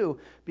possibly do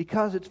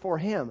because it's for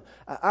Him.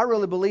 I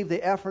really believe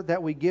the effort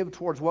that we give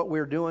towards what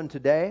we're doing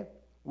today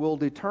will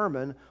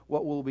determine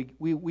what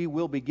we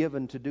will be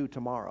given to do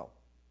tomorrow.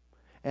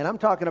 And I'm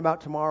talking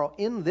about tomorrow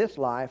in this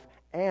life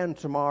and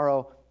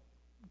tomorrow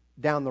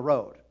down the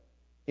road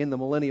in the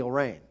millennial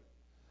reign.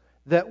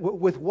 That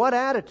with what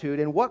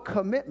attitude and what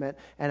commitment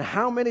and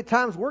how many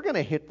times we're going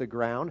to hit the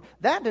ground,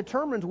 that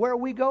determines where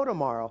we go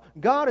tomorrow.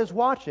 God is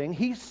watching.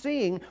 He's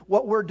seeing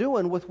what we're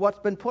doing with what's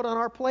been put on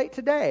our plate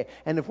today.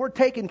 And if we're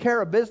taking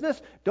care of business,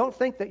 don't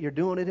think that you're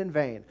doing it in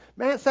vain.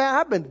 Man, say,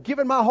 I've been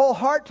giving my whole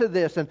heart to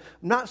this and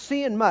not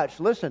seeing much.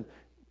 Listen,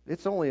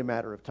 it's only a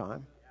matter of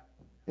time.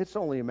 It's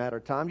only a matter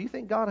of time. You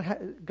think God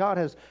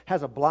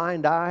has a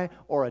blind eye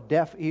or a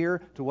deaf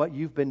ear to what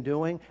you've been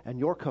doing and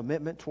your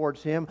commitment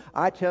towards Him?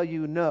 I tell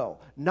you, no,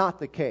 not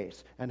the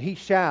case. And He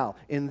shall,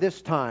 in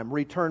this time,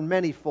 return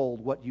manyfold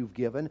what you've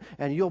given,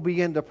 and you'll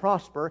begin to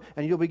prosper,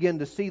 and you'll begin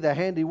to see the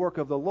handiwork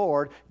of the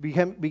Lord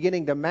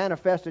beginning to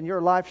manifest in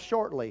your life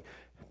shortly.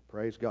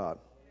 Praise God.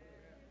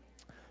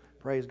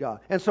 Praise God.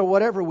 And so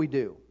whatever we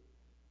do,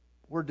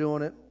 we're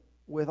doing it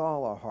with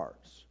all our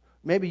hearts.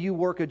 Maybe you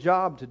work a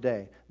job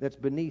today that's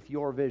beneath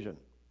your vision.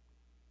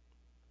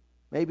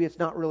 Maybe it's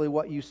not really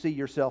what you see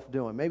yourself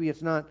doing. Maybe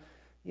it's not,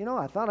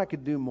 I thought I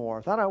could do more.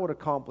 I thought I would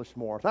accomplish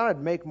more. I thought I'd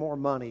make more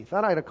money. I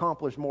thought I'd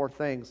accomplish more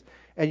things.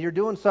 And you're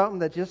doing something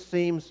that just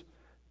seems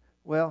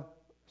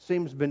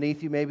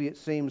beneath you. Maybe it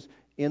seems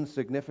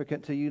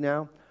insignificant to you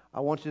now. I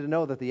want you to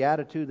know that the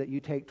attitude that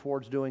you take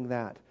towards doing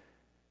that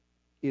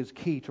is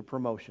key to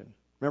promotion.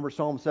 Remember,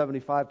 Psalm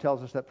 75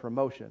 tells us that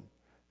promotion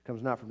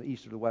comes not from the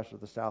east or the west or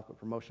the south, but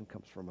promotion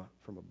comes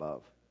from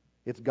above.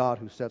 It's God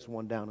who sets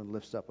one down and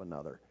lifts up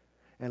another.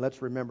 And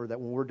let's remember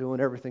that when we're doing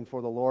everything for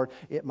the Lord,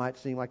 it might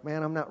seem like,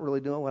 man, I'm not really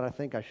doing what I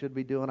think I should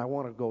be doing. I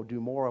want to go do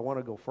more. I want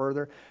to go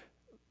further.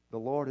 The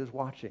Lord is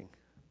watching,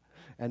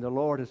 and the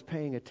Lord is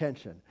paying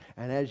attention.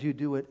 And as you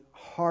do it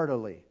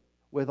heartily,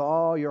 with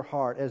all your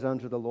heart as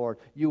unto the Lord,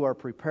 you are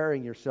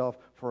preparing yourself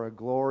for a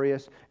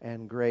glorious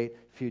and great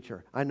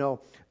future. I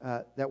know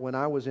that when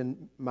I was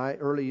in my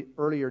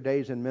earlier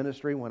days in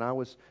ministry, when I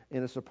was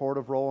in a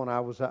supportive role and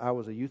I was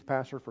a youth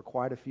pastor for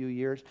quite a few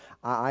years,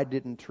 I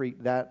didn't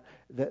treat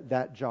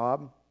that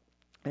job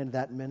and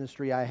that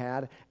ministry I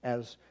had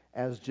as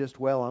just,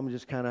 well, I'm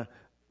just kind of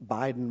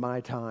biding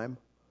my time,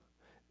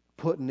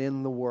 putting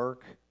in the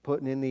work,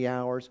 putting in the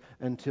hours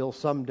until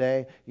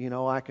someday,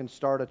 I can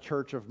start a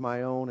church of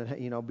my own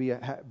and,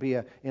 be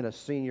in a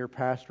senior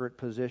pastorate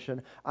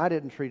position. I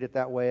didn't treat it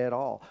that way at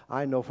all.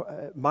 I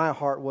know my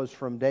heart was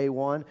from day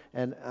one,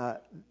 and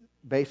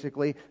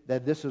basically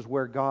that this is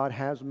where God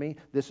has me.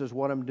 This is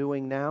what I'm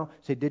doing now.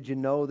 Say, did you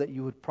know that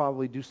you would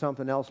probably do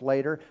something else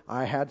later?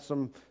 I had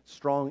some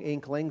strong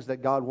inklings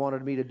that God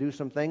wanted me to do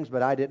some things,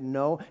 but I didn't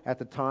know at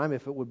the time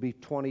if it would be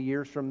 20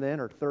 years from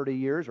then or 30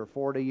 years or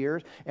 40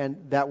 years. And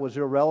that was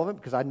irrelevant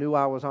because I knew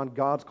I was on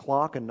God's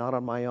clock and not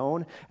on my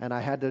own. And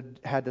I had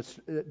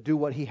to do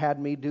what He had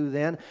me do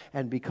then.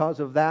 And because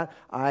of that,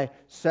 I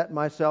set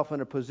myself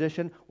in a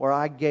position where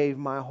I gave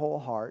my whole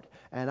heart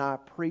and I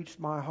preached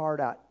my heart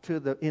out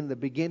in the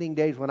beginning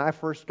days when I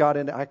first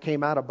I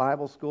came out of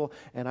Bible school,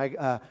 and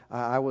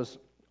I was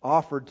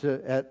offered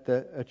at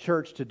a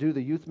church to do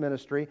the youth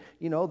ministry.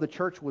 The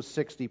church was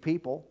 60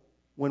 people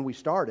when we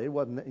started. It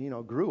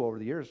wasn't, grew over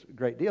the years a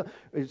great deal.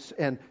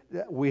 And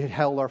we had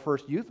held our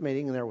first youth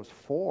meeting, and there was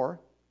 4.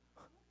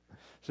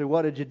 So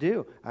what did you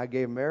do? I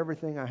gave them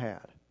everything I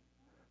had.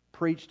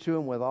 Preached to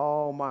him with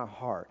all my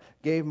heart.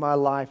 Gave my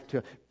life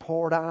to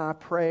poured out. I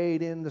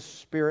prayed in the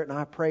Spirit, and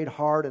I prayed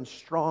hard and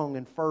strong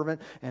and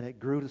fervent, and it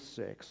grew to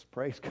 6.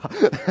 Praise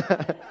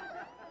God.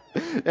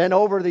 And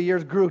over the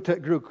years grew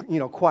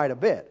quite a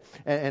bit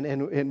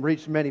and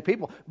reached many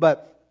people.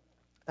 But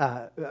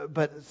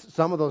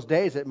some of those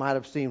days it might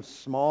have seemed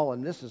small,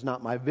 and this is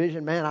not my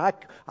vision. Man,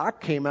 I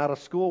came out of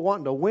school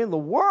wanting to win the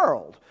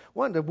world.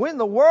 Wanting to win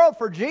the world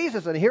for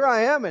Jesus, and here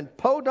I am in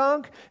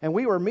Podunk, and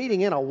we were meeting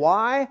in a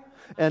Y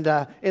and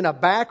in a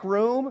back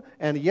room,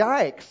 and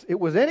yikes, it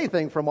was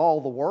anything from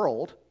all the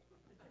world.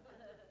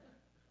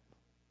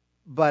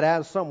 But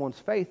as someone's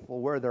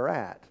faithful where they're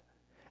at,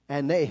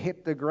 and they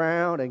hit the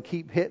ground and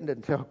keep hitting it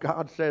until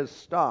God says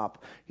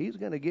stop, He's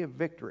going to give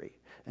victory,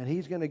 and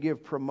He's going to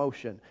give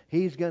promotion.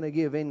 He's going to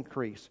give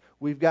increase.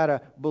 We've got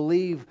to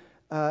believe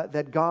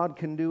that God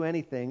can do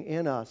anything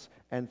in us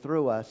and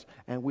through us,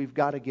 and we've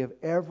got to give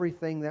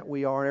everything that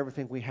we are and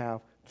everything we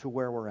have to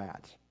where we're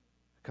at.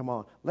 Come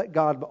on, let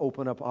God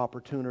open up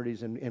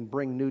opportunities and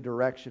bring new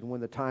direction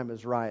when the time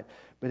is right.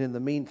 But in the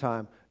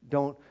meantime,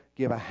 don't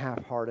give a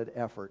half-hearted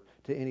effort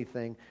to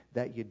anything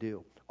that you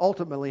do.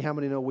 Ultimately, how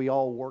many know we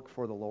all work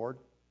for the Lord?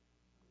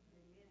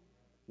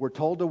 we're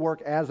told to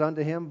work as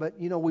unto Him, but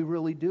we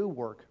really do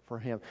work for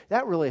Him.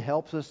 That really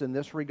helps us in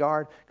this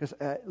regard, because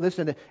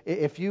listen,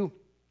 if you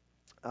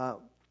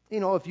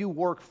if you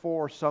work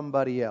for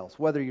somebody else,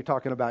 whether you're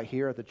talking about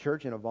here at the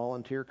church in a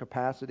volunteer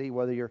capacity,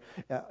 whether you're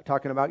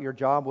talking about your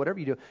job, whatever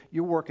you do,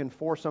 you're working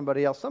for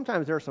somebody else.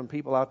 Sometimes there are some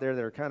people out there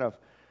that are kind of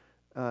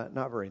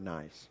not very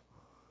nice.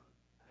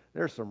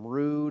 There's some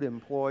rude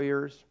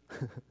employers.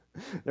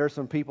 There's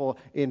some people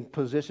in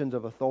positions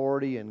of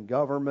authority in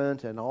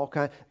government and all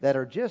kinds that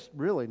are just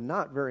really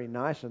not very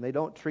nice, and they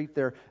don't treat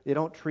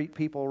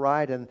people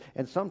right, and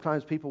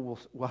sometimes people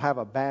will have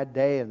a bad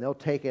day and they'll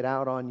take it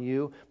out on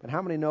you. But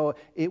how many know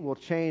it will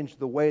change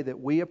the way that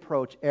we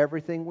approach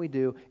everything we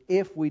do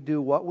if we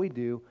do what we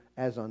do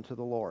as unto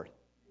the Lord?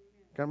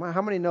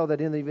 How many know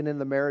that even in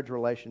the marriage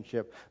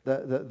relationship,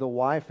 the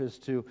wife is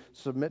to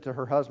submit to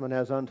her husband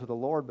as unto the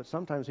Lord, but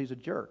sometimes he's a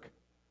jerk?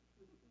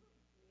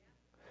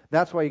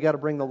 That's why you got to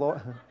bring the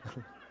Lord.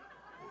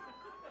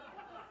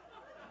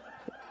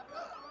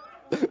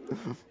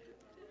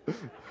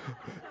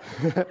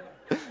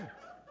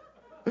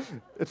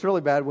 It's really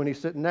bad when he's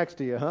sitting next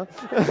to you, huh?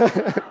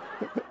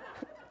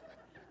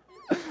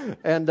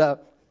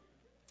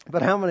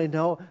 But how many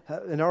know,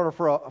 in order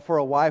for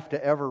a wife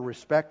to ever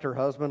respect her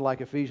husband, like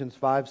Ephesians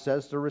 5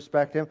 says to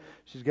respect him,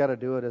 she's got to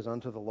do it as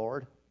unto the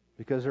Lord.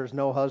 Because there's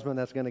no husband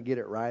that's going to get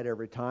it right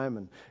every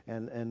time,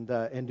 and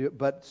do it.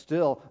 But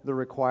still, the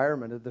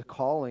requirement of the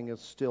calling is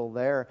still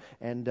there,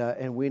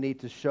 and we need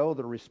to show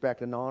the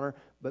respect and honor.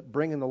 But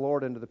bringing the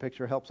Lord into the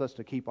picture helps us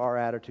to keep our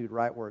attitude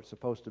right where it's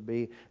supposed to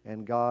be,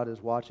 and God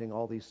is watching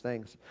all these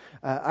things.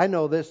 I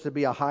know this: to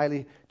be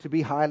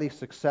highly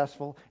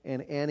successful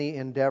in any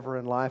endeavor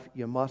in life,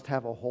 you must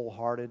have a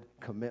wholehearted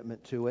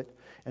commitment to it.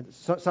 And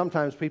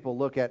sometimes people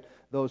look at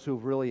those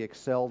who've really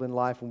excelled in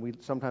life, and we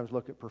sometimes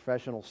look at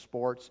professional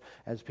sports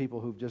as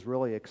people who've just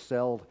really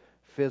excelled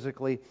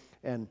physically.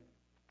 And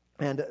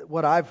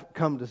what I've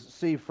come to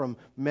see from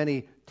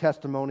many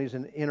testimonies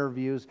and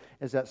interviews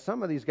is that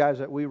some of these guys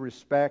that we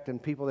respect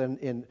and people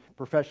in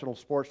professional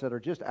sports that are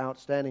just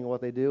outstanding at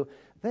what they do,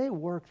 they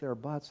work their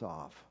butts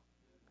off.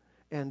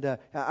 And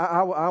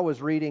I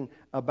was reading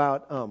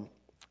about,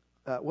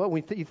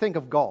 you think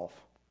of golf.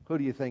 Who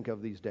do you think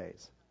of these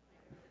days?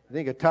 I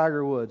think of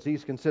Tiger Woods.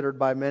 He's considered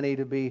by many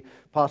to be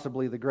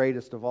possibly the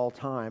greatest of all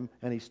time,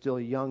 and he's still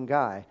a young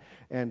guy.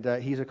 And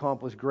he's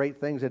accomplished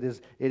great things at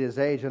his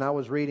age. And I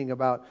was reading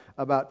about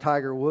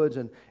Tiger Woods,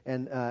 and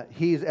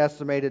he's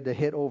estimated to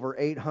hit over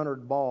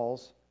 800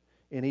 balls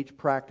in each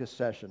practice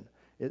session.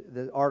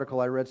 The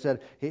article I read said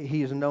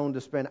he's known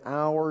to spend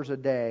hours a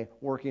day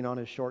working on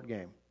his short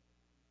game.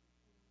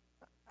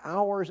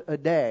 Hours a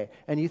day.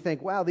 And you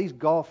think, wow, these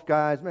golf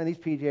guys, man, these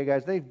PGA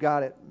guys, they've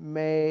got it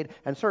made.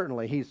 And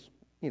certainly he's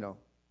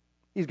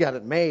got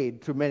it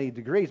made to many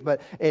degrees,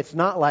 but it's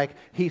not like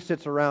he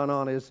sits around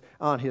on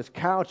his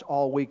couch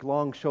all week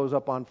long, shows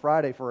up on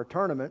Friday for a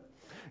tournament,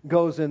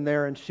 goes in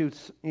there and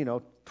shoots,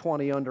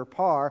 20 under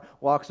par,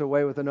 walks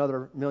away with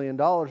another $1 million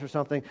or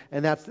something,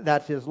 and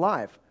that's his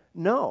life.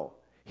 No.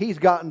 He's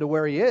gotten to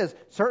where he is.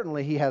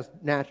 Certainly he has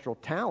natural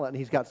talent and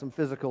he's got some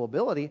physical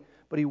ability,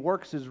 but he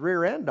works his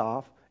rear end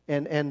off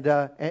and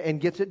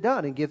gets it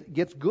done and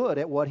gets good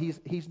at what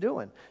he's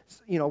doing.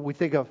 We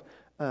think of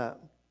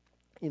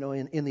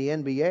in the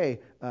NBA,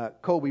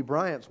 Kobe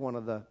Bryant's one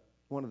of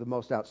the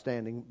most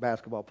outstanding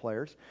basketball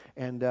players,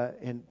 and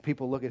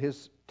people look at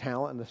his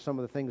talent and some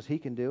of the things he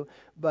can do.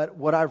 But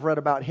what I've read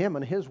about him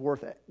and his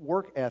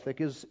work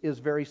ethic is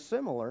very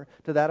similar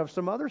to that of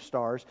some other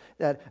stars.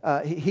 That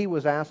he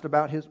was asked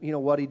about his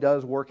what he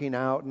does working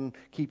out and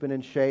keeping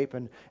in shape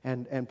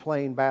and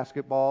playing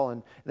basketball,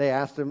 and they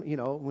asked him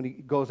when he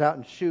goes out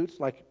and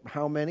shoots, like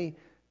how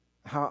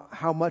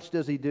much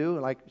does he do,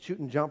 like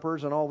shooting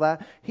jumpers and all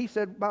that. He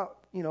said about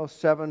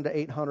 700 to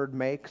 800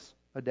 makes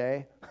a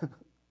day.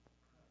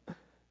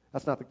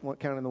 That's not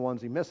counting the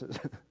ones he misses.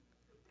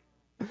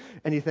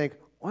 And you think,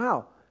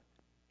 wow,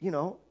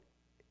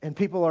 and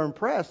people are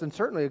impressed. And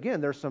certainly,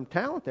 again, there's some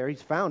talent there.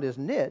 He's found his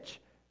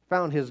niche,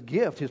 found his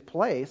gift, his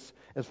place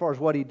as far as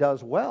what he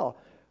does well.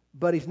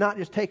 But he's not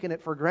just taking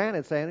it for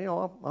granted, saying,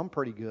 I'm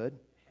pretty good.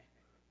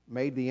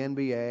 Made the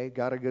NBA,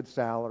 got a good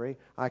salary.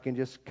 I can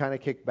just kind of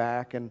kick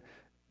back. And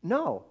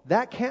no,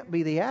 that can't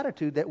be the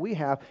attitude that we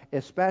have,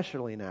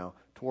 especially now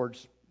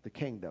towards the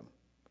kingdom,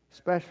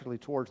 especially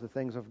towards the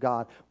things of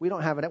God. We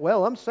don't have it.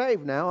 Well, I'm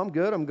saved now. I'm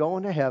good. I'm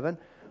going to heaven.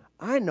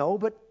 I know,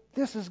 but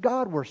this is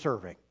God we're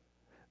serving.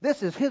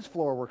 This is His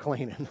floor we're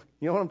cleaning.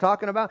 You know what I'm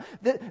talking about?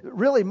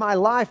 Really, my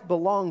life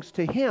belongs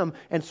to Him.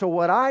 And so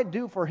what I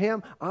do for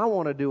Him, I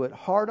want to do it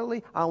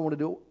heartily. I want to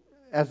do it,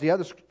 as the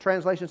other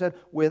translation said,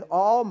 with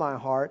all my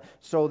heart,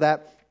 so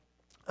that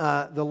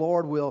the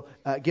Lord will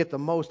get the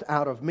most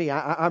out of me.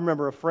 I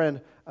remember a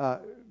friend,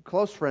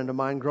 close friend of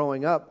mine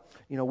growing up.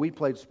 We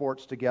played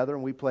sports together,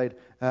 and we played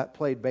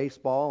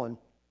baseball,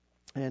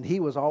 and he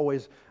was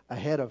always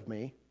ahead of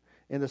me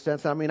in the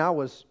sense. I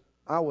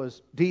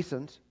was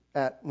decent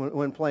at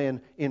when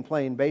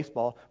playing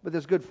baseball, but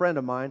this good friend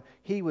of mine,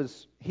 he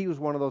was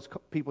one of those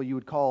people you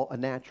would call a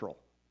natural,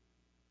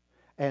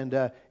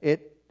 and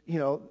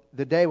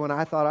the day when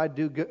I thought I'd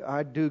do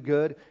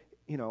good,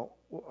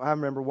 I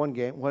remember one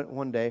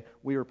day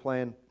we were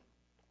playing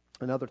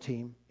another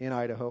team in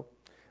Idaho,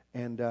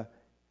 and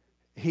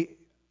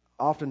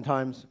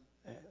oftentimes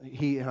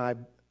he and I,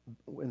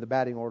 in the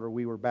batting order,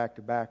 we were back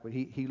to back, but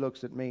he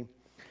looks at me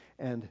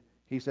and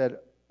he said,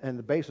 and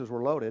the bases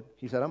were loaded,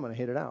 he said, I'm going to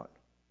hit it out.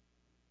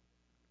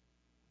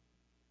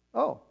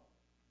 Oh.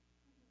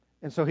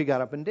 And so he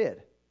got up and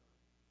did.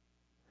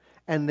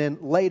 And then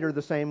later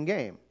the same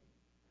game,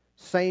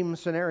 same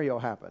scenario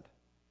happened.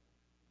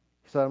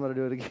 He said, I'm going to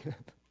do it again.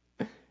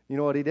 You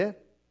know what he did?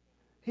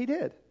 He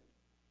did.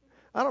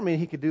 I don't mean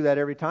he could do that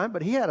every time,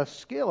 but he had a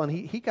skill, and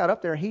he got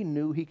up there and he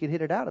knew he could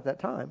hit it out at that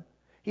time.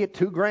 He hit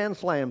 2 grand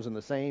slams in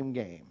the same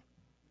game.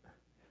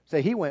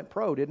 Say, he went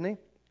pro, didn't he?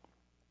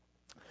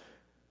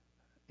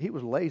 He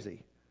was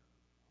lazy.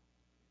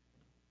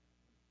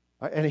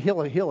 And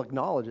he'll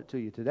acknowledge it to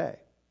you today.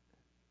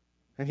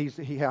 And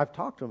I've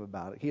talked to him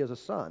about it. He has a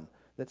son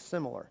that's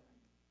similar,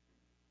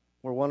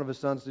 where one of his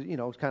sons,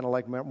 is kind of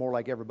like more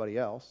like everybody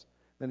else.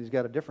 Then he's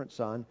got a different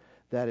son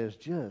that is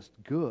just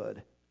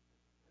good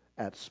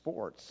at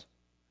sports,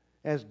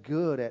 as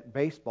good at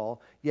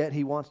baseball, yet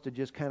he wants to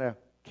just kind of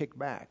kick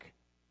back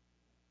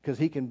because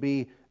he can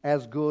be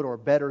as good or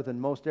better than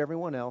most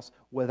everyone else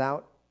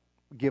without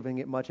giving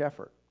it much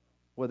effort,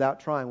 without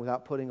trying,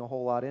 without putting a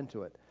whole lot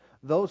into it.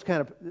 There's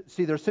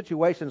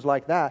situations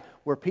like that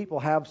where people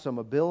have some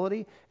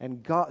ability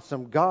and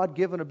some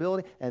God-given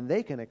ability, and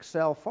they can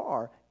excel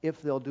far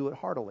if they'll do it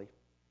heartily.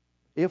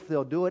 If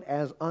they'll do it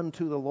as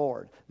unto the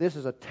Lord. This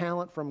is a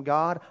talent from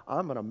God.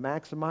 I'm going to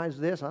maximize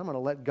this. I'm going to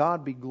let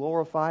God be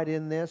glorified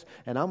in this,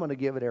 and I'm going to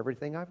give it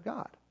everything I've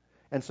got.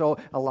 And so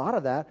a lot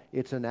of that,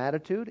 it's an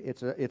attitude.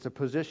 It's a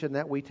position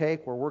that we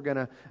take where we're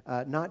going to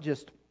not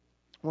just,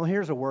 well,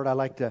 here's a word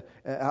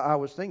I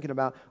was thinking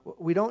about.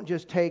 We don't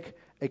just take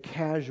a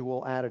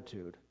casual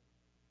attitude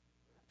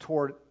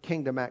toward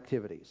kingdom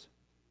activities.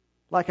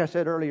 Like I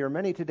said earlier,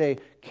 many today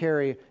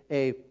carry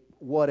a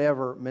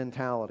whatever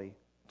mentality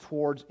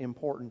towards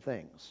important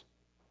things.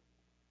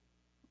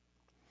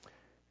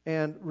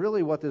 And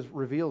really what this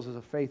reveals is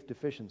a faith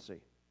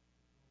deficiency.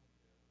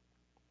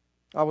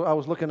 I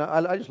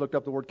just looked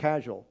up the word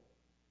casual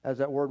as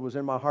that word was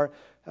in my heart.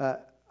 I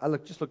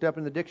just looked up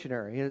in the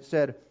dictionary, and it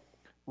said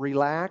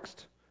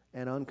relaxed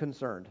and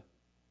unconcerned.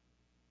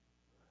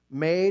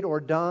 Made or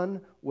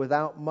done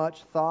without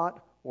much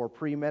thought or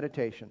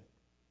premeditation.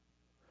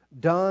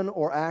 Done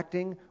or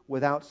acting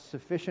without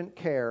sufficient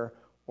care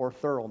or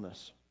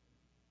thoroughness.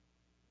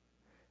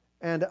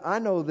 And I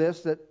know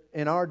this, that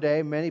in our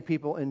day, many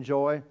people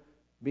enjoy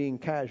being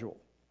casual.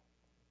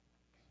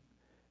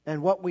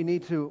 And what we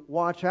need to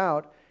watch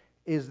out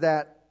is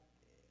that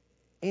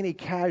any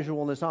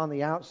casualness on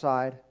the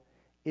outside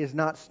is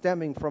not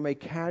stemming from a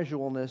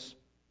casualness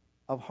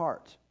of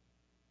heart.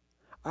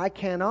 I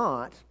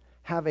cannot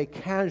have a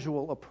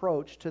casual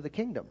approach to the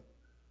kingdom.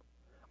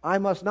 I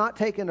must not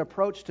take an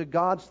approach to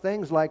God's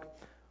things like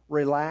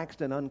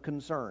relaxed and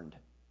unconcerned,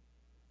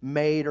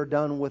 made or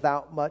done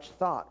without much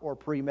thought or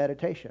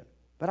premeditation.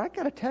 But I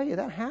got to tell you,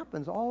 that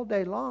happens all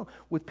day long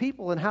with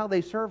people and how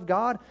they serve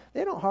God.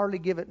 They don't hardly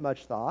give it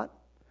much thought.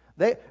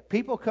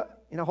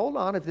 Hold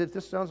on, if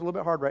this sounds a little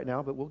bit hard right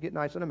now, but we'll get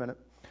nice in a minute.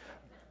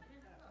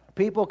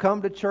 People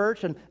come to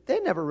church and they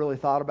never really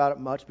thought about it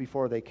much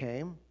before they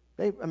came.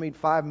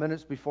 5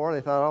 minutes before,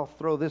 they thought, I'll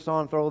throw this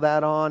on, throw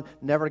that on.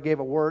 Never gave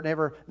a word,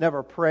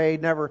 never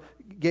prayed, never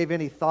gave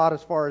any thought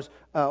as far as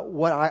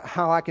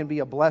how I can be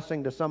a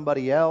blessing to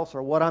somebody else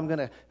or what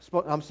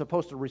I'm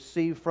supposed to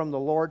receive from the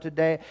Lord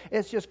today.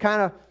 It's just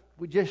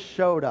we just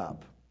showed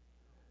up.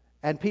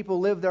 And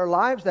people live their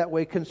lives that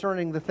way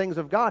concerning the things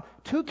of God.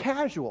 Too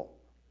casual.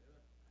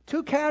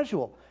 Too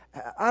casual.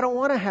 I don't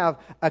want to have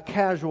a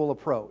casual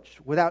approach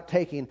without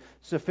taking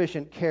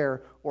sufficient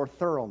care or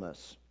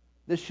thoroughness.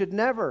 This should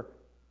never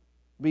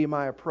be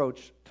my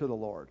approach to the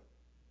Lord.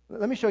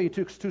 Let me show you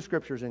two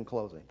scriptures in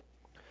closing.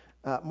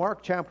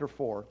 Mark chapter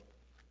 4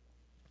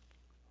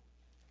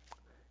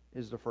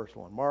 is the first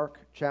one. Mark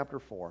chapter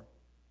 4.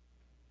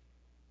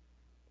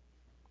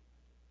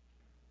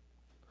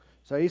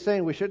 So he's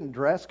saying we shouldn't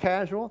dress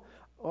casual?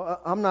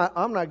 I'm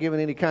not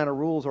giving any kind of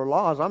rules or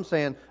laws. I'm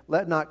saying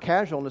let not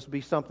casualness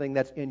be something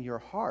that's in your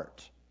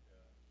heart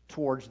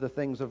towards the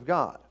things of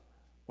God.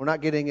 We're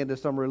not getting into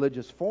some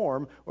religious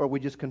form where we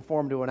just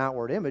conform to an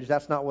outward image.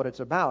 That's not what it's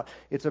about.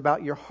 It's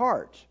about your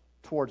heart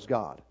towards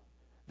God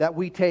that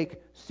we take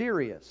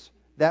serious,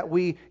 that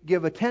we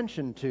give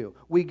attention to.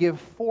 We give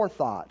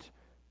forethought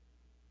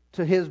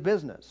to His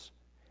business.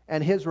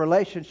 And His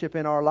relationship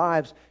in our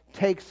lives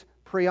takes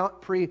a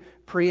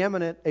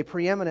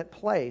preeminent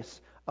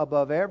place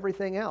above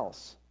everything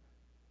else.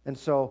 And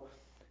so,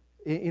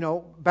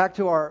 back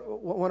to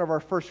one of our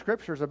first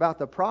scriptures about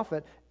the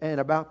prophet and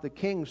about the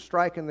king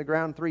striking the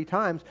ground 3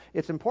 times,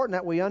 it's important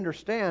that we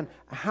understand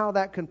how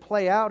that can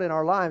play out in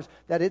our lives,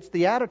 that it's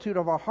the attitude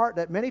of our heart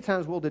that many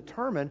times will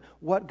determine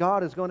what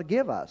God is going to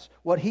give us,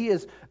 what He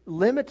is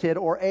limited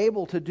or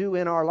able to do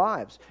in our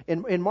lives.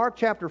 In Mark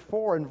chapter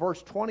 4 and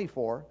verse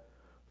 24,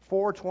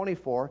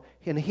 4:24,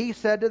 and he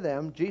said to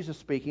them, Jesus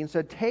speaking,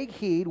 said, "Take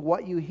heed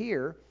what you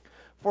hear,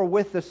 for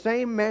with the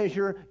same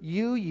measure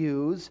you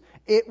use,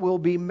 it will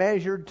be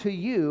measured to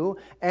you,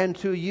 and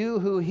to you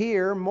who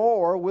hear,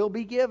 more will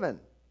be given."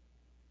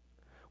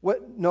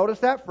 Notice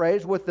that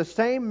phrase, with the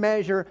same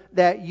measure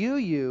that you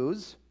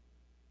use,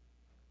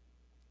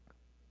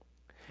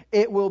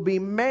 it will be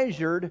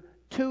measured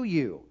to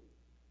you.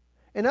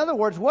 In other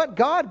words, what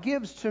God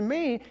gives to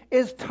me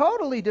is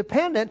totally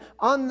dependent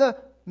on the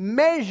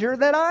measure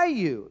that I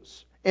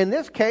use. In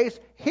this case,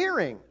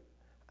 hearing.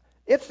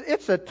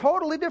 It's a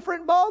totally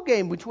different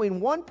ballgame between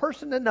one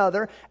person and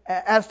another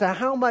as to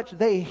how much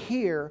they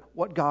hear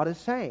what God is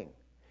saying.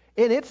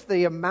 And it's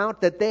the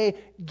amount that they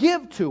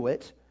give to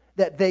it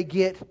that they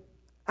get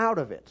out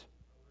of it.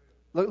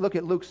 Look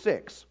at Luke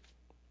 6.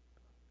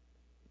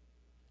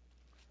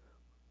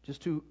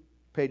 Just 2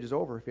 pages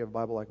over if you have a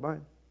Bible like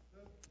mine.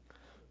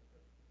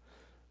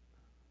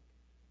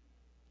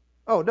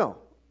 Oh, no.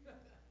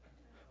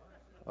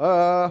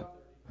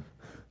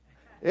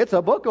 It's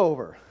a book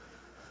over.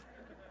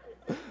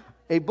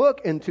 A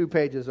book and 2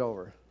 pages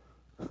over.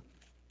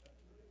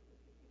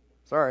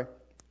 Sorry.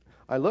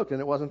 I looked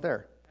and it wasn't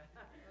there.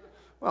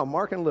 Well,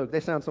 Mark and Luke, they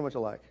sound so much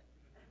alike.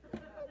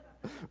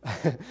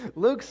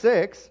 Luke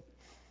 6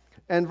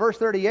 and verse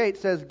 38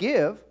 says,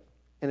 "Give,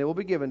 and it will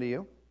be given to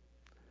you.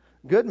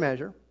 Good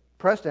measure,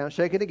 pressed down,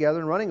 shaken together,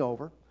 and running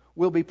over,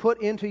 will be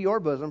put into your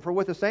bosom. For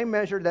with the same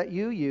measure that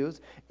you use,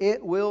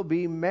 it will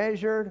be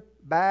measured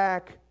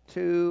back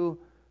to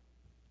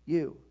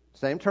you."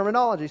 Same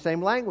terminology,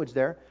 same language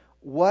there.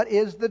 What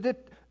is the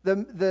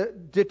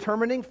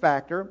determining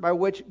factor by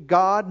which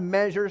God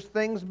measures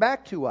things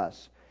back to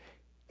us?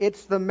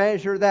 It's the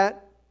measure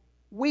that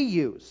we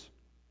use.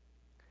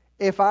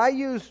 If I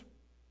use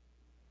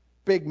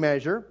big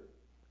measure,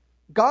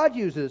 God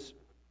uses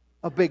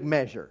a big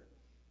measure.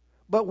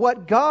 But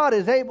what God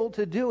is able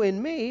to do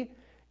in me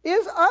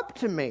is up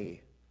to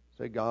me.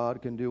 Say,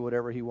 God can do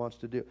whatever He wants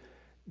to do.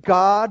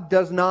 God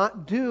does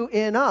not do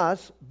in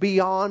us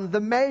beyond the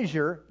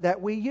measure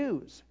that we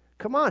use.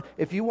 Come on,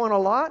 if you want a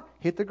lot,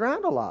 hit the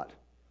ground a lot.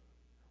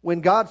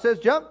 When God says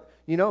jump,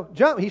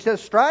 jump. He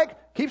says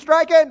strike, keep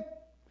striking.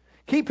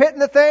 Keep hitting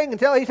the thing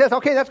until He says,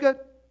 okay, that's good.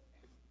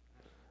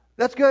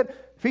 That's good.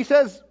 If He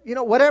says,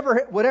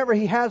 whatever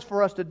He has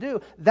for us to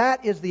do,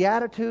 that is the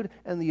attitude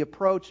and the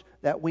approach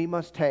that we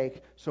must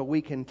take so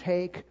we can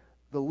take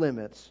the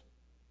limits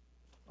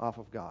off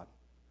of God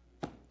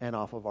and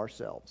off of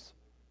ourselves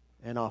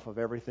and off of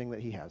everything that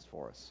He has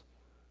for us.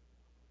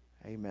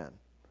 Amen.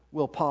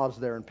 We'll pause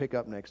there and pick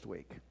up next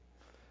week.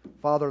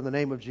 Father, in the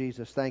name of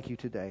Jesus, thank You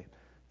today.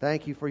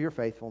 Thank You for Your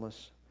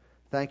faithfulness.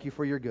 Thank You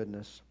for Your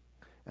goodness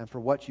and for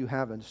what You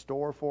have in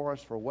store for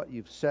us, for what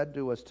You've said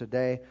to us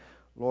today.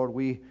 Lord,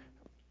 we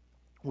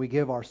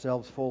give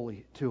ourselves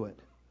fully to it.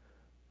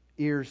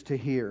 Ears to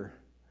hear,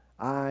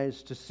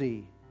 eyes to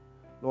see.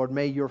 Lord,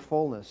 may Your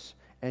fullness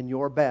and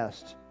Your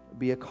best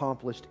be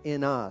accomplished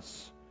in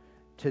us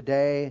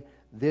today,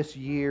 this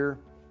year,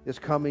 this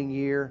coming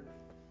year.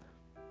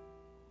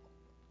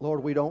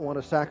 Lord, we don't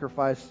want to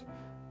sacrifice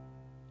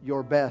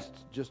Your best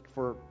just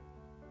for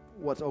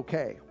what's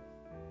okay,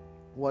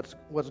 what's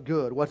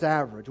good, what's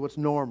average, what's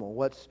normal,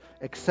 what's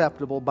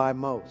acceptable by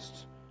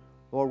most.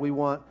 Lord, we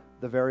want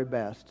the very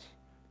best.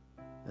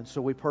 And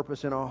so we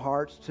purpose in our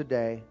hearts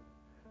today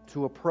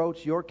to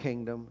approach Your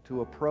kingdom,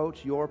 to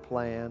approach Your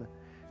plan,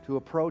 to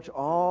approach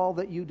all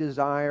that You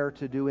desire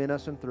to do in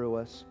us and through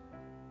us.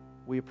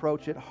 We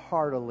approach it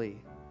heartily,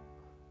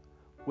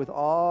 with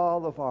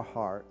all of our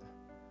heart,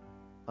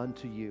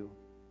 unto You.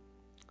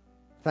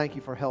 Thank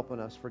You for helping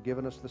us, for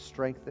giving us the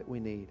strength that we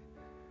need,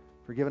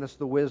 for giving us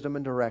the wisdom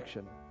and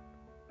direction.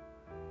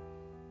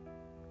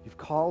 You've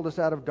called us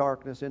out of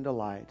darkness into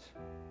light.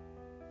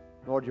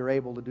 Lord, You're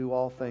able to do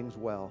all things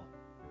well.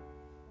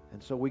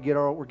 And so we're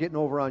getting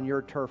over on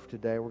Your turf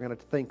today. We're going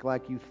to think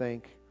like You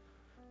think.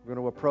 We're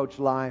going to approach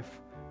life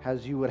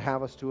as You would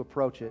have us to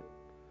approach it,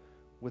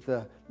 with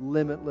the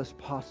limitless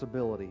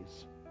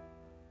possibilities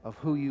of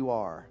who You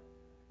are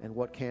and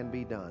what can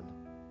be done.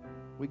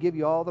 We give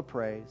You all the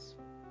praise,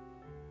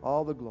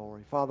 all the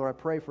glory. Father, I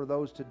pray for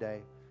those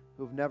today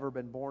who've never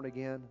been born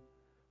again.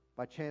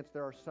 By chance,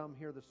 there are some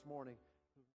here this morning